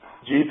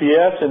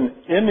 GPS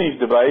in these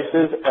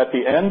devices at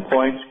the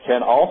endpoints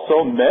can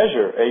also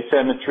measure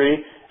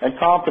asymmetry and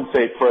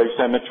compensate for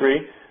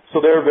asymmetry, so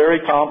they're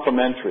very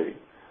complementary.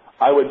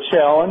 I would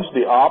challenge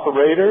the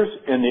operators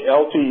in the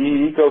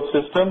LTE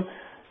ecosystem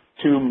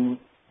to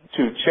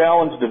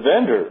challenge the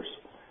vendors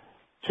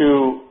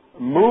to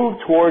move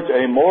towards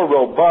a more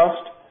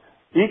robust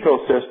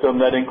ecosystem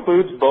that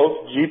includes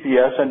both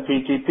GPS and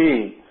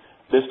PTP.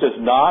 This does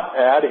not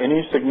add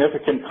any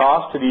significant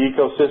cost to the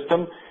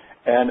ecosystem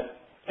and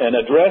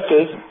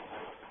addresses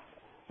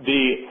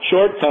the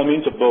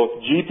shortcomings of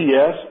both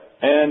GPS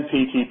and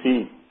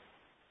PTP.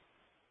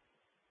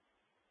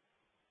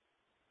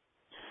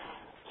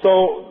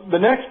 So the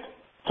next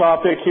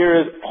topic here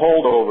is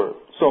holdover.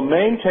 So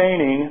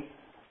maintaining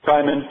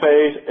time and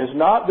phase is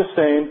not the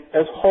same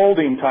as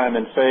holding time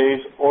and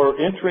phase or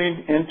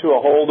entering into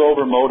a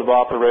holdover mode of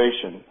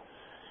operation.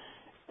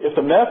 If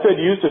the method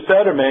used to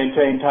set or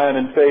maintain time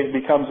and phase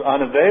becomes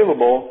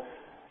unavailable,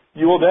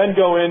 you will then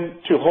go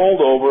into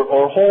holdover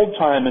or hold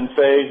time and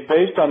phase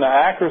based on the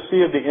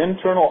accuracy of the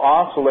internal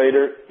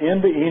oscillator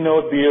in the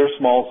eNode B or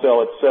small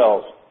cell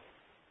itself.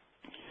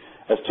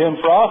 As Tim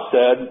Frost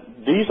said,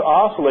 these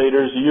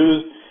oscillators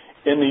used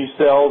in these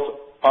cells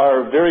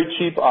are very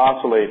cheap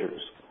oscillators.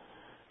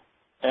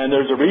 And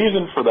there's a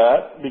reason for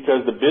that,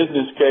 because the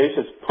business case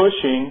is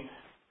pushing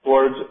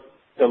towards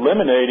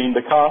eliminating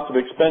the cost of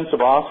expensive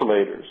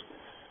oscillators.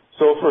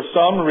 So for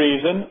some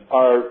reason,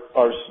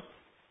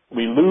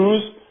 we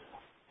lose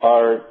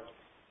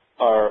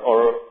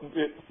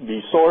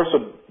the source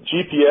of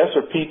GPS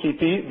or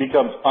PTP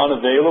becomes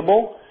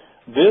unavailable.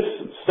 This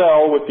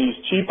cell with these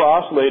cheap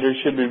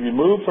oscillators should be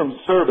removed from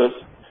service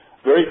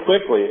very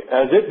quickly,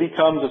 as it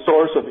becomes a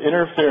source of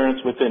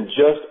interference within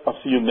just a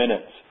few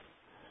minutes.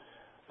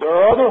 There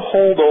are other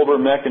holdover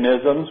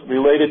mechanisms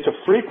related to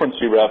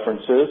frequency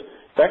references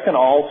that can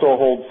also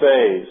hold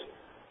phase.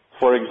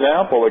 For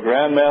example, a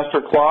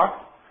Grandmaster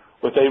clock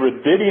with a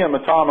rubidium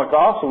atomic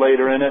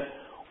oscillator in it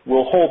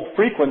will hold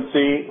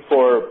frequency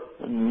for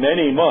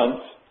many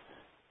months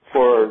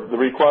for the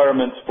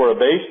requirements for a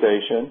base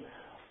station,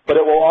 but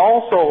it will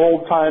also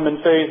hold time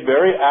and phase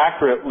very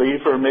accurately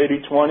for maybe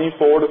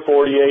 24 to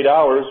 48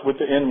 hours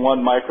within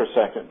 1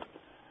 microsecond.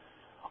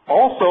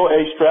 Also,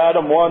 a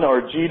stratum 1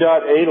 or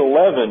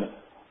G.811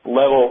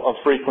 level of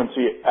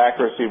frequency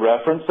accuracy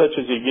reference, such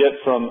as you get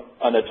from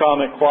an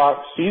atomic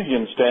clock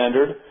cesium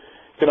standard,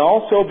 can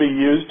also be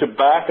used to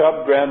back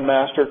up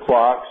Grandmaster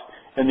clocks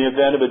in the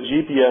event of a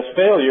GPS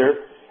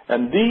failure.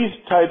 And these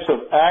types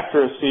of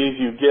accuracies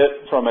you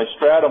get from a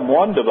stratum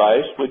 1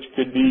 device, which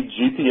could be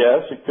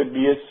GPS, it could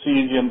be a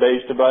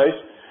cesium-based device,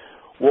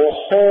 will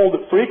hold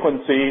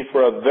frequency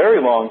for a very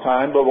long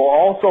time, but will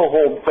also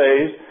hold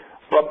phase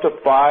for up to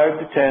 5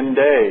 to 10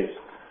 days.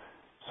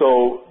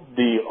 So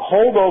the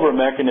holdover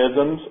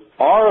mechanisms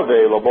are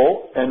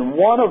available, and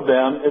one of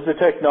them is a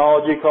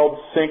technology called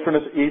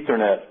synchronous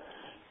Ethernet.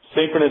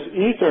 Synchronous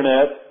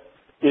Ethernet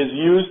is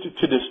used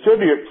to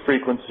distribute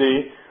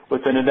frequency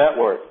within a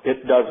network.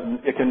 It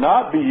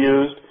cannot be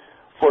used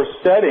for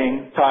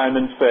setting time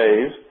and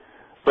phase,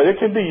 but it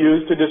can be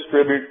used to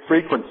distribute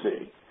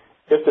frequency.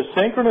 If the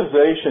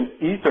synchronization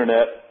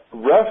Ethernet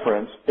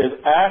reference is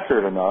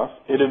accurate enough,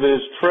 if it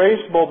is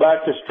traceable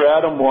back to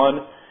stratum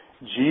 1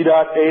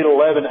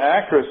 G.811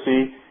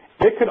 accuracy,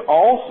 it can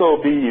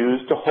also be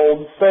used to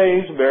hold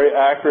phase very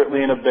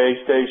accurately in a base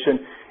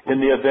station in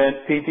the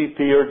event PTP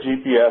or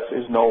GPS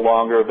is no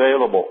longer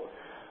available.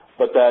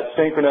 But that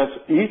synchronous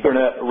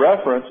Ethernet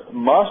reference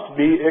must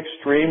be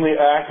extremely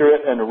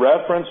accurate and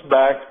referenced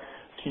back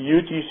to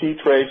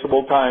UTC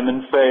traceable time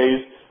and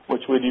phase,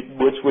 which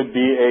would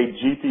be a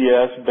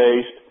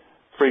GPS-based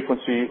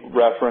frequency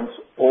reference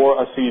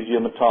or a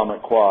cesium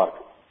atomic clock.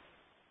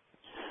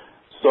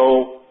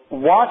 So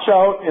watch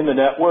out in the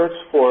networks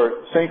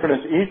for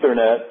synchronous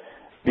Ethernet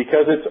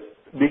because it's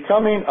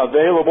becoming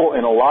available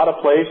in a lot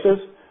of places,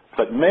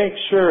 but make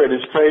sure it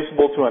is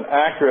traceable to an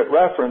accurate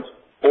reference,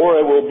 or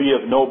it will be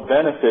of no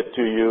benefit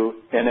to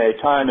you in a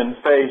time and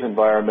phase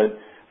environment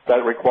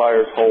that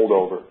requires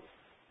holdover.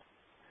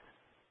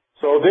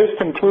 So this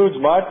concludes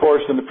my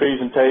portion of the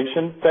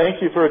presentation.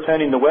 Thank you for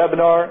attending the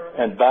webinar,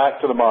 and back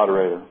to the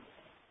moderator.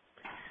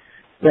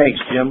 Thanks,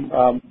 Jim.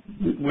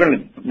 We're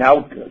going to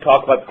now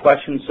talk about the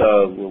questions.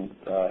 We'll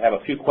have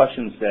a few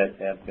questions that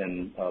have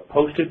been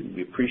posted.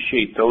 We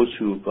appreciate those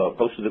who've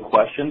posted the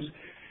questions.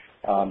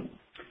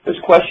 This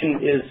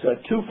question is a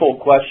twofold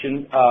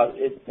question,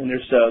 and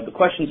the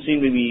questions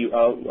seem to be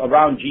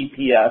around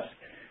GPS.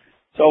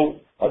 So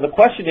the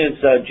question is,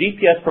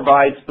 GPS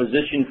provides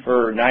position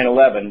for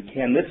 911.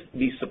 Can this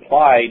be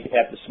supplied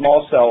at the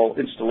small cell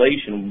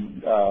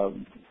installation?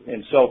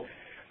 And so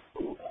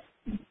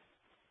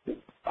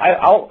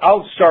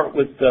I'll start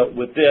with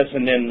this,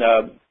 and then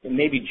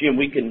maybe Jim,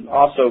 we can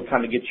also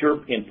kind of get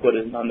your input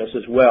on this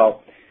as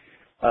well.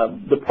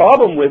 The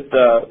problem with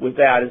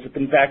that is,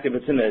 in fact, if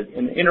it's in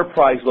an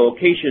enterprise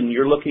location,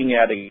 you're looking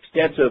at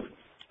extensive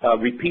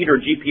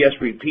GPS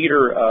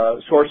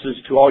repeater sources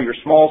to all your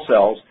small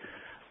cells,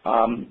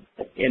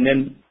 and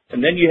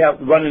then you have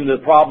run into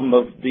the problem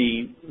of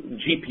the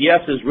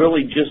GPS is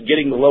really just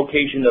getting the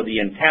location of the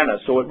antenna,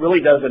 so it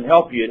really doesn't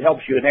help you. It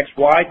helps you in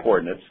XY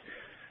coordinates,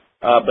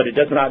 but it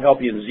does not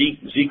help you in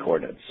Z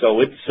coordinates.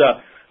 So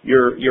it's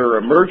your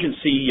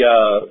emergency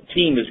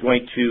team is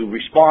going to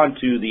respond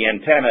to the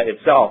antenna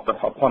itself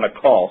upon a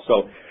call.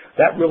 So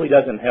that really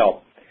doesn't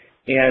help.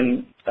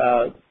 And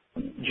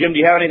Jim, do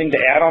you have anything to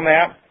add on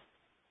that?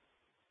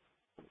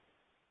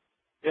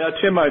 Yeah,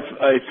 Tim, I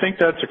think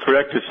that's a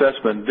correct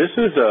assessment. This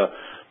is a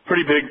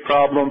pretty big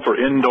problem for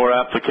indoor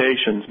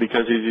applications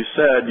because, as you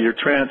said, you're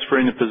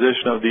transferring the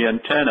position of the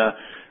antenna,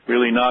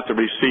 really not the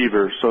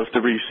receiver. So if the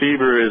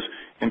receiver is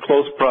in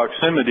close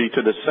proximity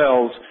to the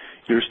cells,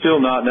 you're still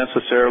not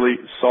necessarily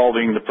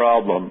solving the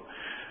problem.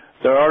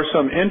 There are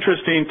some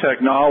interesting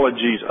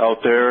technologies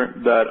out there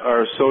that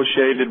are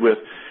associated with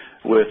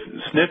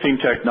sniffing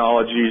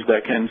technologies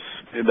that can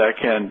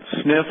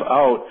sniff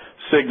out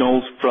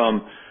signals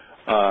from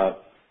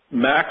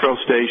macro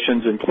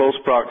stations in close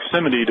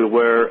proximity to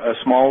where a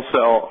small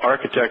cell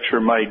architecture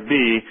might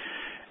be,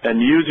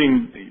 and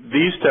using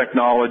these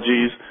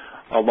technologies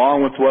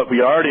along with what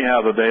we already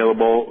have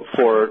available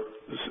for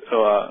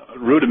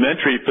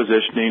rudimentary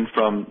positioning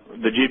from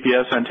the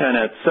GPS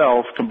antenna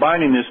itself,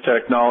 combining these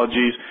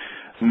technologies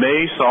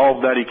may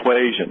solve that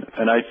equation.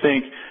 And I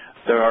think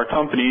There are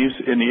companies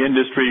in the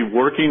industry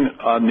working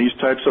on these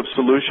types of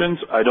solutions.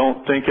 I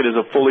don't think it is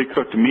a fully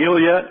cooked meal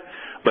yet,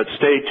 but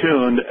stay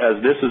tuned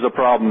as this is a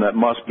problem that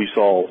must be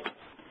solved.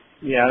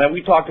 Yeah,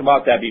 we talked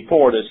about that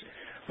before. The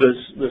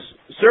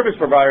service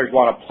providers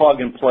want a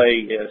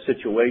plug-and-play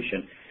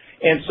situation.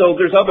 And so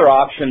there's other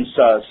options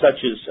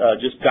such as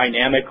just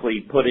dynamically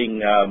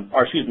putting,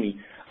 essentially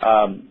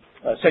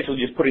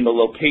just putting the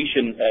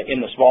location in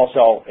the small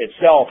cell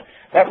itself.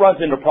 That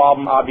runs into a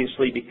problem,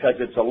 obviously, because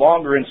it's a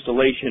longer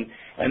installation,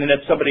 and then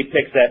if somebody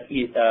picks that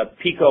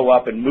Pico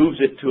up and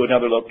moves it to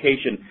another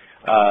location,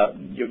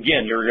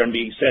 again, you're going to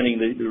be sending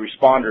the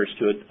responders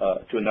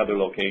to another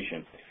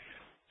location.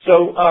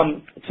 So,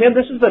 Tim,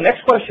 the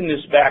next question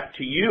is back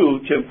to you,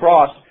 Tim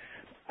Frost.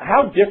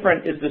 How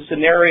different is the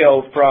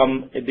scenario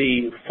from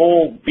the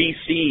full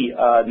BC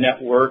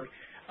network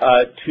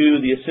to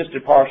the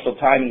assisted partial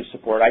timing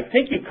support? I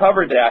think you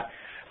covered that,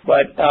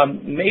 but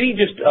maybe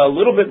just a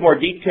little bit more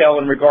detail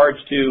in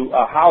regards to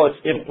how it's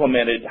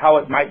implemented, how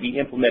it might be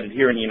implemented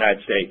here in the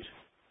United States.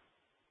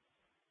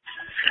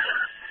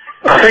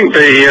 I think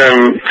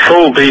the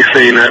full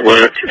BC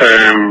network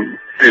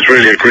is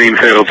really a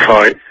greenfield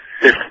site.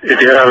 If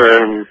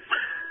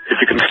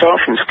you can start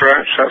from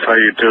scratch, that's how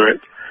you do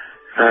it.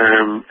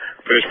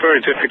 But it's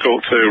very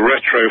difficult to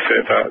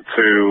retrofit that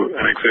to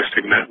an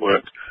existing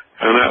network,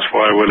 and that's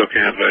why we're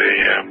looking at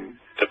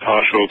the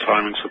partial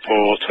timing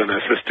support and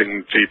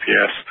assisting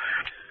GPS.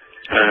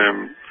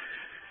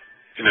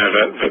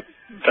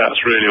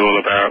 That's really all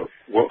about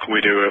what can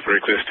we do over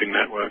existing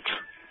networks.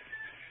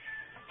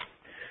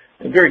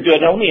 Very good.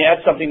 Now, let me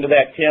add something to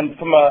that, Tim.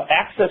 From an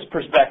access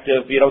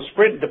perspective,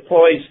 Sprint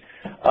deploys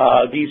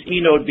these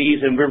eNode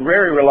Bs, and we're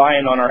very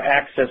reliant on our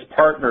access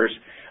partners.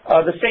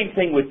 The same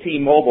thing with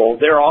T-Mobile.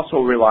 They're also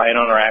relying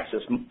on our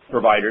access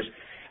providers.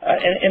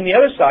 And the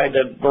other side,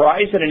 the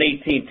Verizon and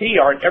AT&T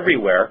aren't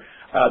everywhere.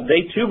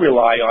 They, too,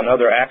 rely on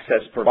other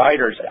access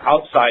providers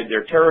outside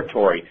their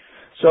territory.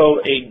 So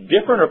a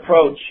different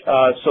approach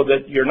so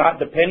that you're not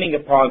depending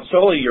upon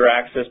solely your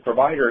access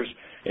providers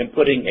and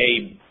putting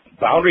a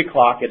boundary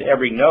clock at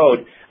every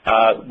node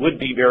would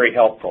be very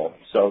helpful.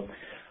 So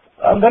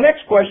the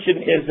next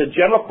question is a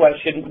general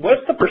question.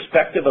 What's the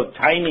perspective of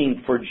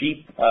timing for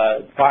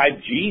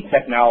 5G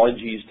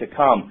technologies to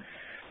come?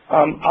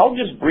 I'll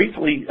just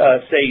briefly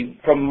say,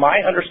 from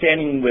my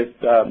understanding with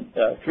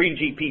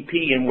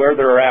 3GPP and where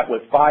they're at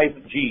with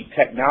 5G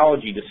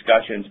technology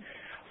discussions,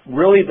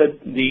 really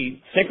the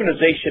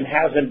synchronization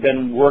hasn't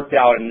been worked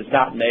out and is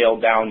not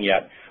nailed down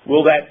yet.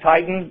 Will that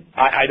tighten?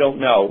 I don't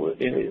know.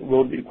 It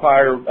will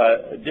require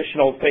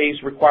additional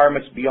phase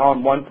requirements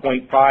beyond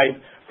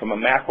 1.5 from a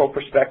macro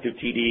perspective,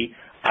 TD.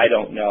 I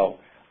don't know.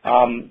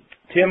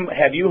 Tim,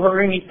 have you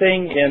heard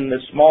anything in the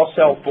small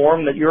cell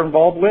forum that you're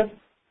involved with?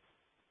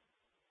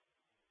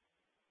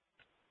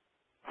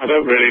 I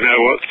don't really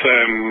know what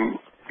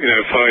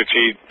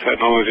 5G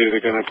technologies are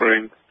going to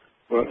bring.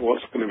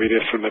 What's going to be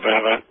different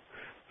about that?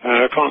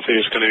 I can't see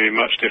it's going to be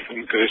much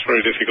different because it's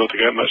very difficult to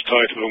get much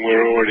tighter than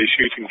we're already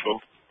shooting for.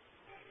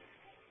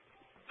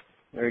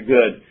 Very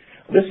good.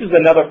 This is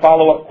another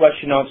follow-up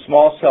question on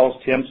small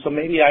cells, Tim, so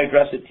maybe I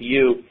address it to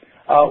you.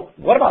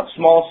 What about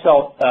small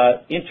cell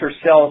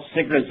intercell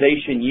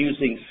synchronization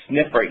using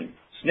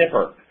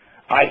sniffer,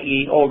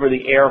 i.e. over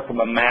the air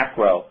from a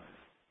macro?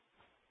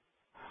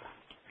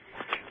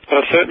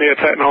 That's certainly a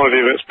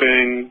technology that's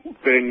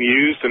being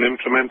used and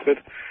implemented.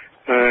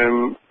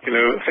 I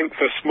think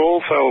for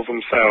small cells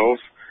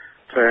themselves,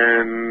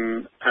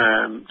 then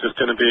there's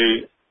going to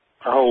be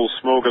a whole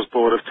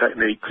smorgasbord of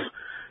techniques.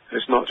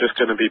 It's not just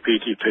going to be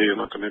PTP, it's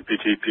not going to be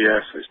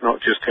GPS, it's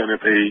not just going to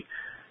be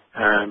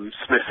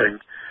sniffing.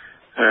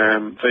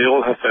 They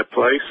all have their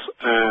place,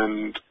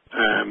 and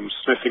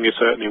sniffing is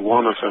certainly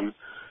one of them,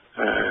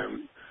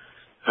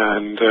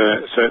 and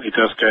it certainly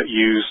does get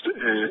used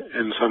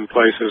in some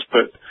places,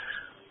 but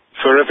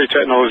for every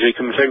technology you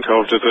can think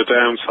of, there's a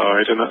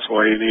downside, and that's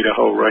why you need a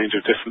whole range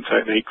of different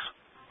techniques.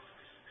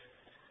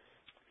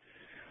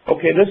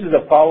 Okay, this is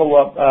a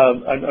follow-up,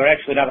 or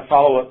actually not a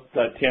follow-up,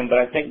 Tim, but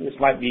I think this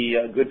might be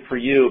good for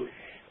you.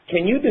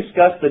 Can you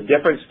discuss the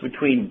difference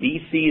between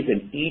DCs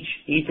in each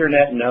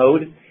Ethernet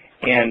node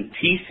and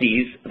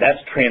TCs,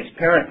 that's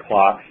transparent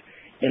clocks,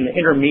 in the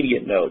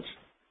intermediate nodes?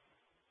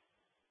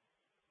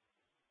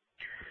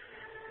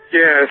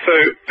 Yeah, so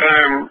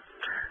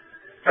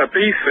a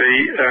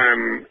BC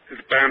is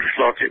a boundary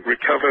clock. It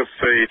recovers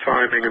the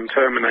timing and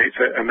terminates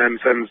it and then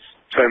sends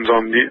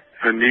on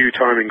a new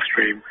timing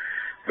stream.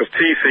 The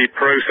TC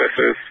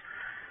processes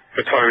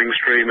the timing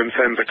stream and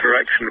sends a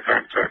correction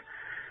factor.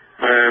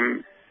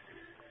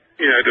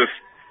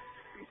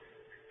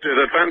 There's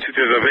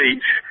advantages of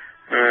each.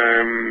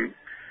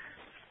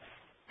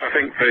 I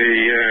think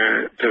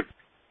the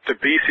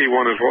BC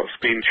one is what's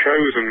been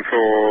chosen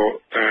for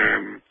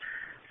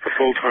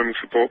full timing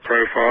support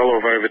profile,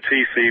 although the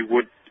TC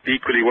would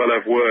equally well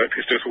have worked.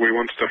 It's just we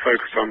wanted to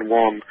focus on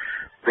one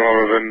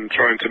rather than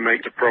trying to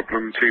make the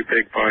problem too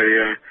big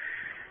by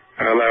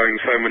allowing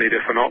so many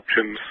different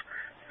options.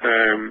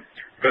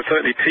 But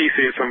certainly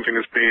TC is something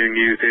that's being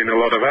used in a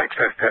lot of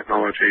access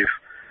technologies.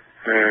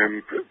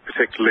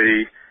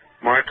 particularly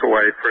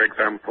microwave, for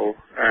example.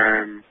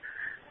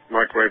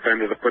 Microwave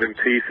vendors are putting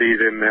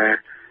TCs in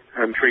there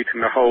and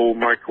treating the whole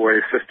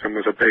microwave system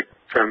as a big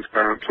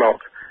transparent clock,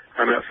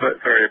 and that's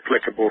very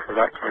applicable for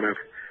that kind of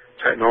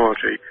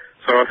technology.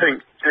 So I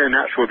think in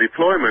actual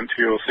deployment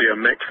you'll see a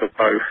mix of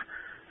both,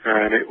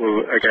 and it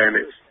will, again,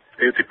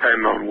 it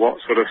depend on what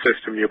sort of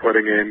system you're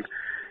putting in,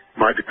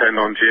 might depend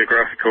on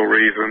geographical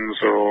reasons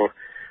or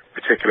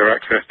particular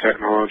access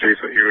technologies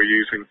that you're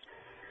using.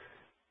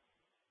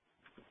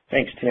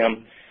 Thanks,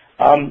 Tim.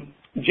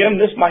 Jim,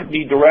 this might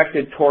be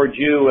directed towards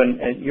you,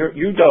 and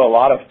you've done a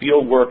lot of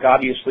field work,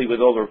 obviously, with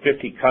over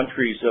 50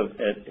 countries of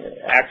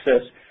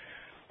access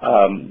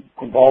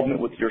involvement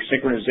with your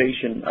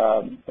synchronization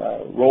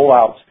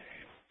rollouts.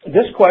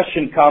 This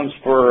question comes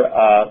for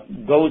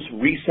those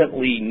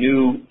recently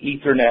new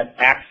Ethernet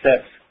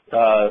access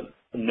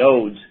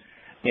nodes.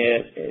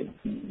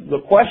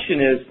 The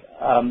question is,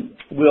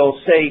 will,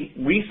 say,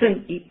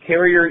 recent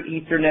carrier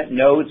Ethernet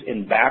nodes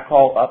in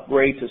backhaul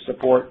upgrade to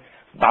support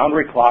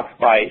boundary clocks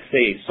by, say,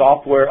 a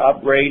software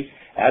upgrade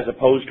as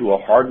opposed to a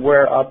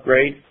hardware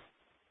upgrade?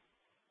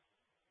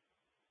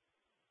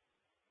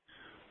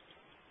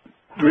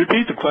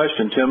 Repeat the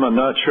question, Tim. I'm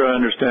not sure I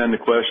understand the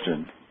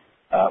question.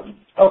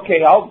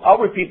 Okay, I'll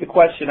repeat the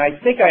question. I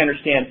think I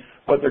understand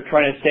what they're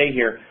trying to say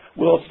here.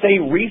 Will, say,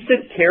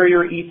 recent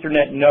carrier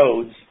Ethernet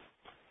nodes,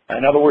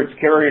 in other words,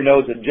 carrier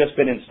nodes that have just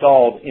been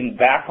installed in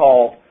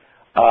backhaul,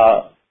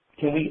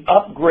 can we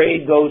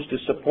upgrade those to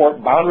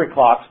support boundary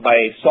clocks by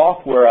a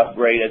software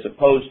upgrade as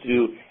opposed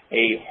to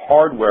a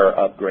hardware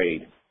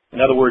upgrade?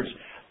 In other words,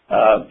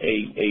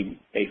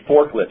 a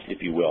forklift,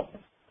 if you will.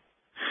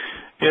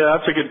 Yeah,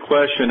 that's a good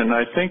question, and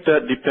I think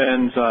that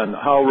depends on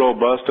how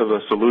robust of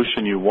a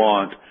solution you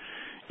want.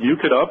 You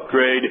could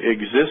upgrade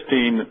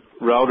existing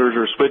routers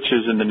or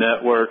switches in the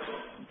network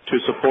to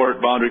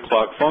support boundary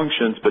clock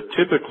functions, but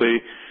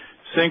typically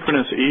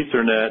synchronous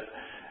Ethernet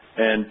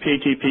and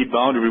PTP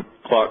boundary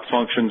clock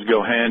functions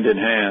go hand in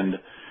hand.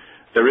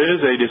 There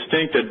is a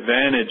distinct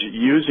advantage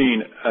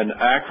using an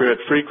accurate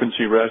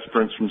frequency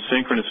reference from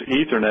synchronous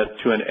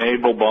Ethernet to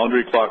enable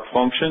boundary clock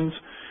functions.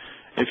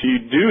 If you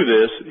do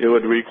this, it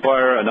would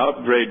require an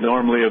upgrade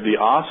normally of the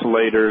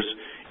oscillators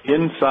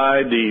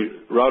inside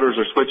the routers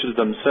or switches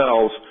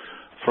themselves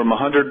from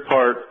 100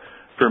 part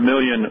per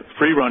million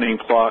free-running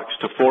clocks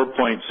to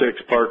 4.6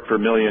 part per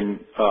million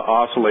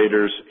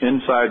oscillators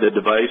inside the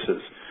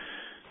devices.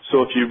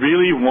 So if you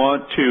really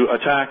want to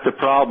attack the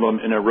problem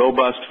in a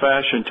robust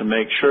fashion to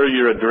make sure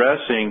you're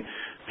addressing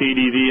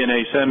PDV and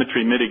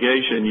asymmetry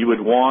mitigation, you would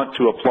want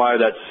to apply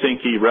that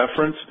SYNC-E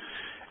reference.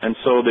 And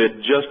so that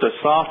just a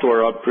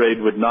software upgrade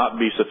would not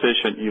be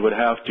sufficient. You would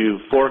have to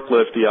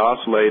forklift the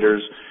oscillators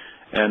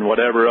and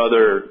whatever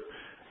other,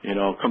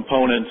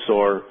 components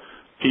or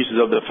pieces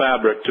of the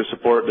fabric to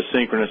support the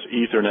synchronous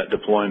Ethernet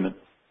deployment.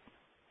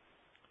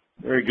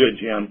 Very good,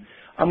 Jim.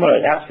 I'm going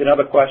to ask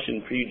another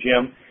question for you,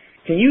 Jim.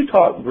 Can you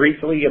talk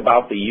briefly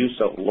about the use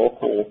of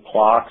local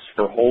clocks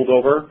for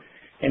holdover,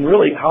 and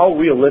really how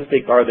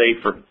realistic are they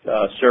for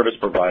service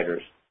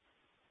providers?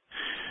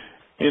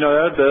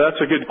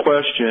 That's a good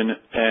question,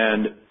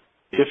 and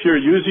if you're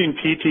using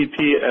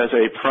PTP as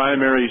a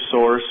primary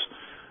source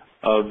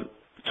of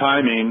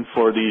timing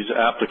for these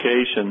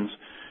applications,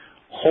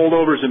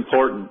 holdover is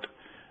important.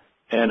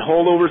 And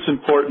holdover is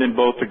important in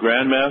both the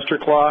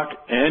grandmaster clock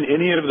and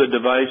any of the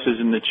devices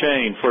in the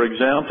chain. For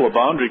example, a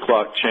boundary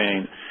clock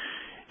chain.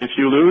 If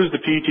you lose the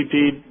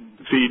PTP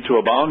feed to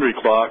a boundary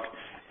clock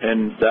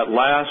and that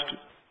last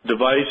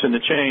device in the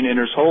chain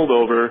enters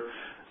holdover,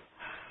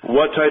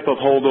 what type of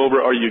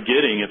holdover are you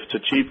getting? If it's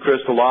a cheap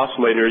crystal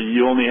oscillator,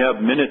 you only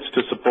have minutes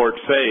to support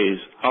phase.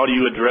 How do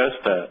you address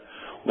that?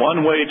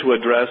 One way to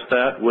address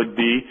that would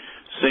be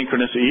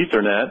synchronous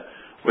Ethernet,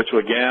 which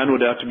again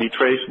would have to be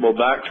traceable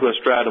back to a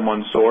Stratum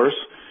 1 source.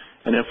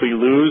 And if we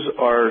lose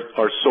our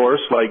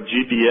source like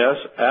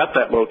GPS at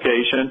that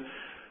location,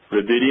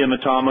 rubidium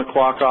atomic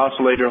clock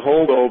oscillator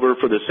holdover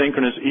for the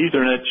synchronous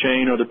Ethernet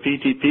chain or the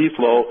PTP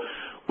flow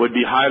would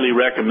be highly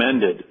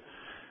recommended.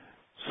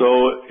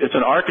 So it's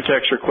an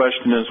architecture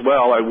question as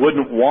well. I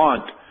wouldn't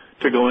want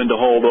to go into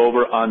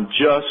holdover on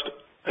just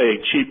a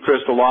cheap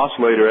crystal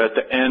oscillator at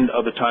the end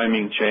of the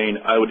timing chain.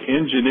 I would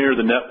engineer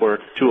the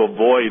network to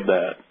avoid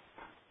that.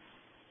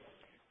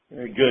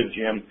 Very good,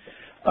 Jim.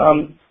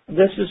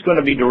 This is going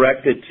to be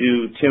directed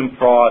to Tim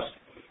Frost.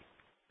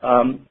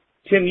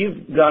 Tim,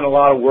 you've done a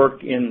lot of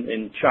work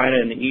in China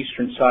and the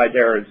eastern side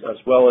there, as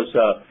well as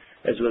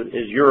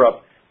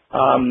Europe.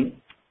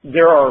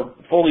 There are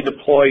fully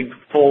deployed,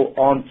 full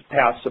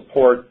on-path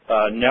support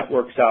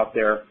networks out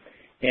there,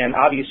 and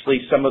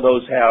obviously some of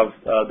those have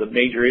the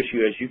major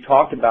issue, as you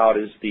talked about,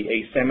 is the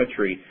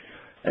asymmetry.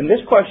 And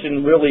this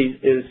question really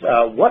is,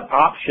 what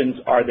options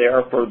are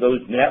there for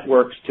those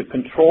networks to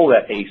control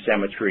that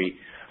asymmetry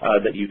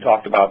that you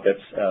talked about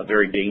that's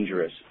very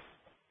dangerous?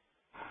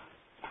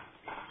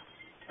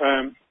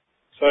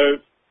 So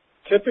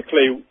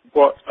typically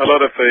what a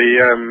lot of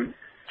the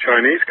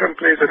Chinese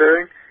companies are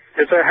doing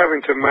is they're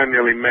having to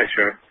manually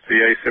measure the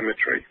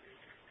asymmetry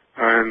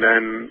and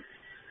then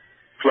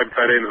plug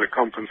that in as a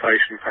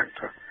compensation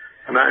factor.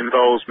 And that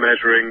involves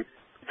measuring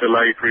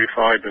delay through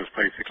fibers,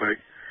 basically.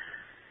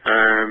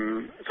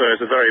 So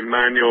it's a very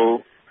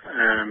manual,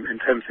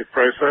 intensive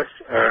process,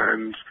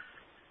 and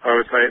I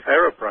would say it's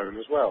error-prone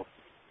as well.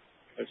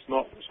 It's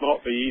not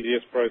the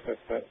easiest process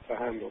to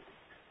handle.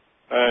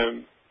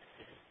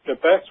 The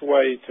best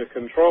way to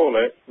control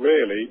it,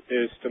 really,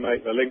 is to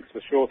make the links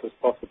as short as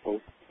possible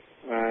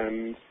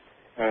and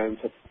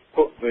to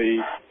put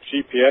the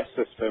GPS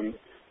system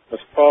as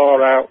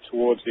far out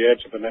towards the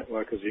edge of the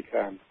network as you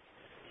can.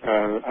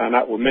 And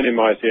that will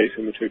minimize the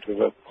asymmetry to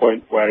the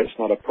point where it's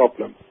not a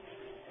problem.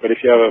 But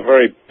if you have a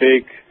very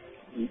big,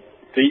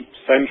 deep,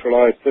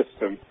 centralized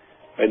system,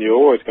 then you're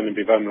always going to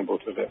be vulnerable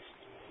to this.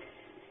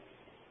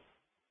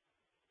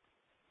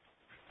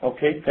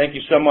 Okay, thank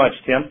you so much,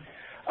 Tim.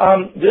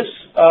 This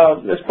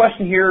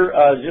question here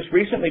just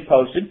recently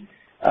posted,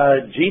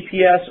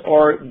 GPS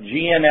or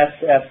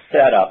GNSS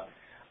setup.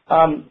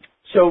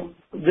 So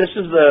this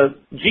is the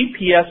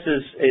GPS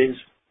is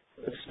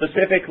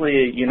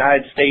specifically a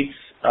United States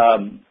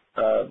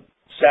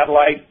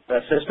satellite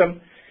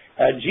system.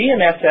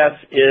 GNSS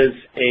is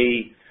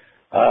a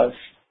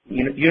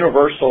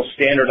universal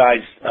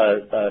standardized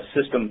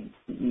system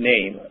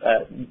name.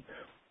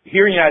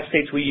 Here in the United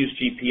States, we use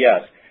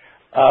GPS.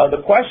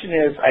 The question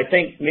is, I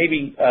think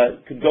maybe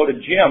could go to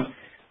Jim.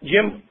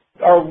 Jim,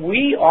 are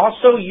we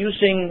also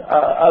using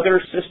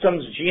other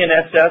systems,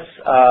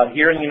 GNSS,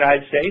 here in the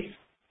United States?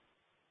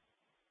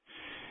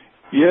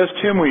 Yes,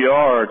 Tim, we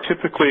are.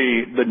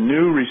 Typically, the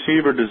new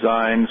receiver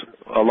designs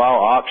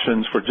allow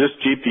options for just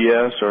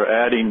GPS or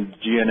adding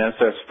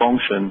GNSS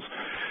functions,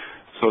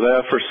 so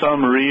that for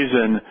some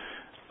reason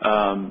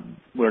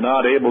we're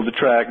not able to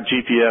track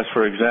GPS,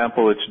 for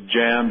example, it's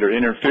jammed or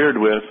interfered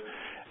with,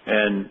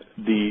 and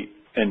maybe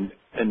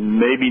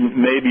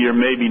or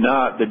maybe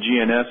not the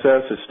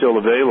GNSS is still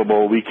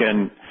available. We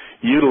can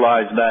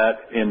utilize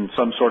that in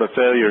some sort of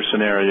failure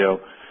scenario.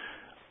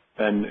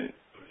 And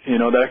you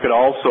know, that could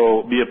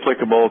also be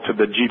applicable to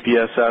the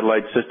GPS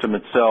satellite system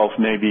itself.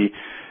 Maybe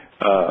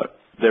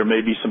there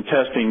may be some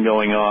testing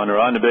going on or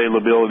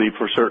unavailability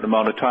for a certain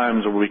amount of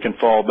times where we can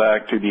fall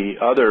back to the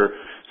other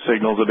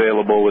signals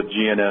available with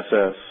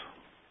GNSS.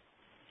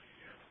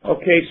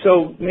 Okay,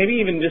 so maybe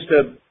even just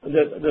the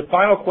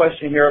final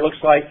question here, it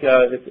looks like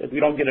if we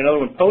don't get another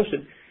one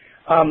posted,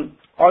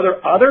 are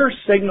there other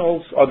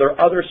signals, are there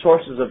other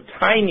sources of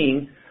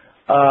timing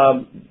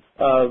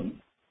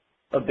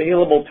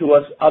available to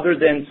us other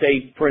than,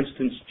 say, for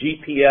instance,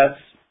 GPS,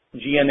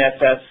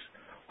 GNSS,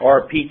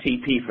 or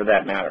PTP for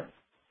that matter?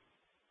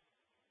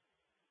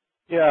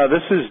 Yeah,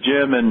 this is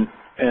Jim, and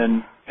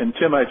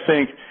Tim, I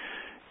think,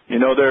 you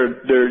know,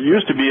 there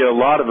used to be a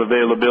lot of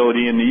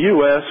availability. In the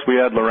U.S., we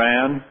had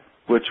LORAN,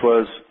 which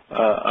was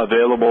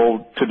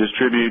available to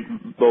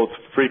distribute both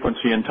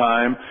frequency and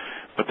time,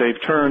 but they've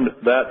turned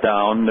that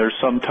down. There's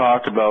some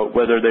talk about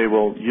whether they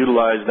will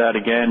utilize that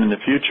again in the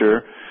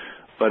future,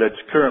 but it's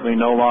currently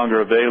no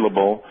longer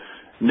available.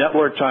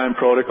 Network Time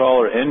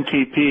Protocol, or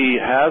NTP,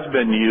 has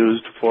been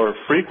used for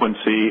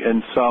frequency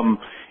in some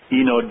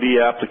eNode V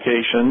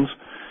applications,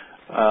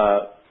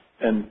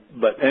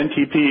 but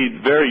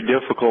NTP, very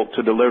difficult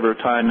to deliver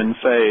time and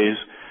phase,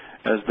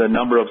 as the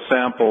number of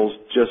samples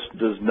just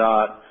does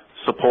not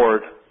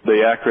support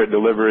the accurate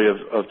delivery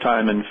of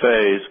time and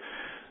phase.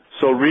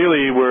 So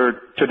really,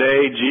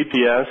 today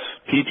GPS,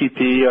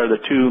 PTP are the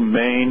two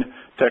main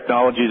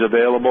technologies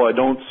available. I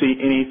don't see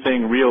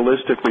anything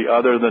realistically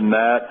other than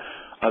that,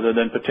 other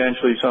than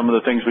potentially some of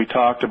the things we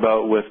talked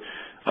about with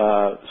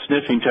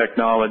sniffing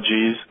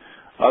technologies.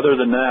 Other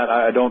than that,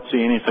 I don't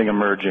see anything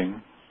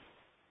emerging.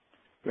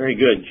 Very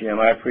good, Jim.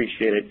 I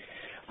appreciate it.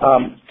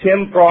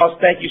 Tim Frost,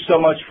 thank you so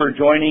much for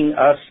joining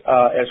us,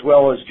 as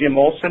well as Jim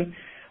Olson.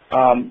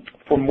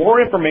 For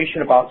more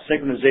information about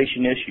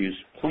synchronization issues,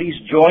 please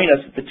join us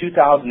at the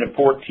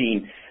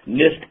 2014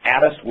 NIST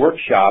ATIS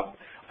workshop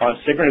on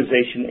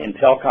synchronization in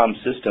telecom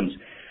systems.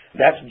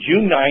 That's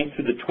June 9th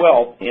through the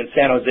 12th in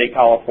San Jose,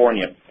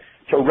 California.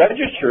 To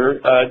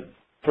register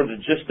for the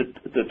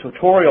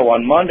tutorial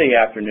on Monday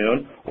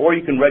afternoon, or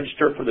you can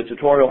register for the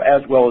tutorial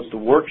as well as the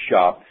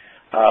workshop,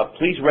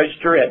 please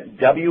register at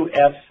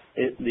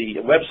the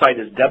website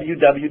is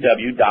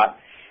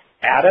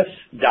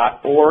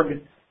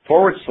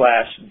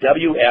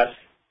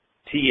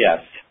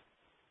www.atis.org/WSTS.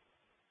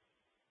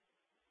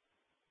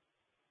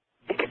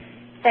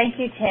 Thank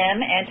you,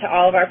 Tim, and to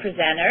all of our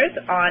presenters.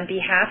 On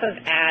behalf of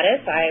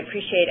ATIS, I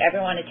appreciate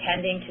everyone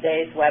attending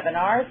today's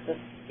webinar.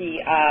 The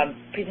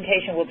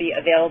presentation will be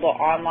available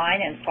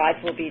online, and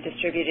slides will be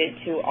distributed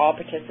to all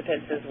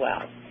participants as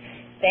well.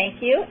 Thank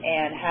you,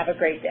 and have a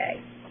great day.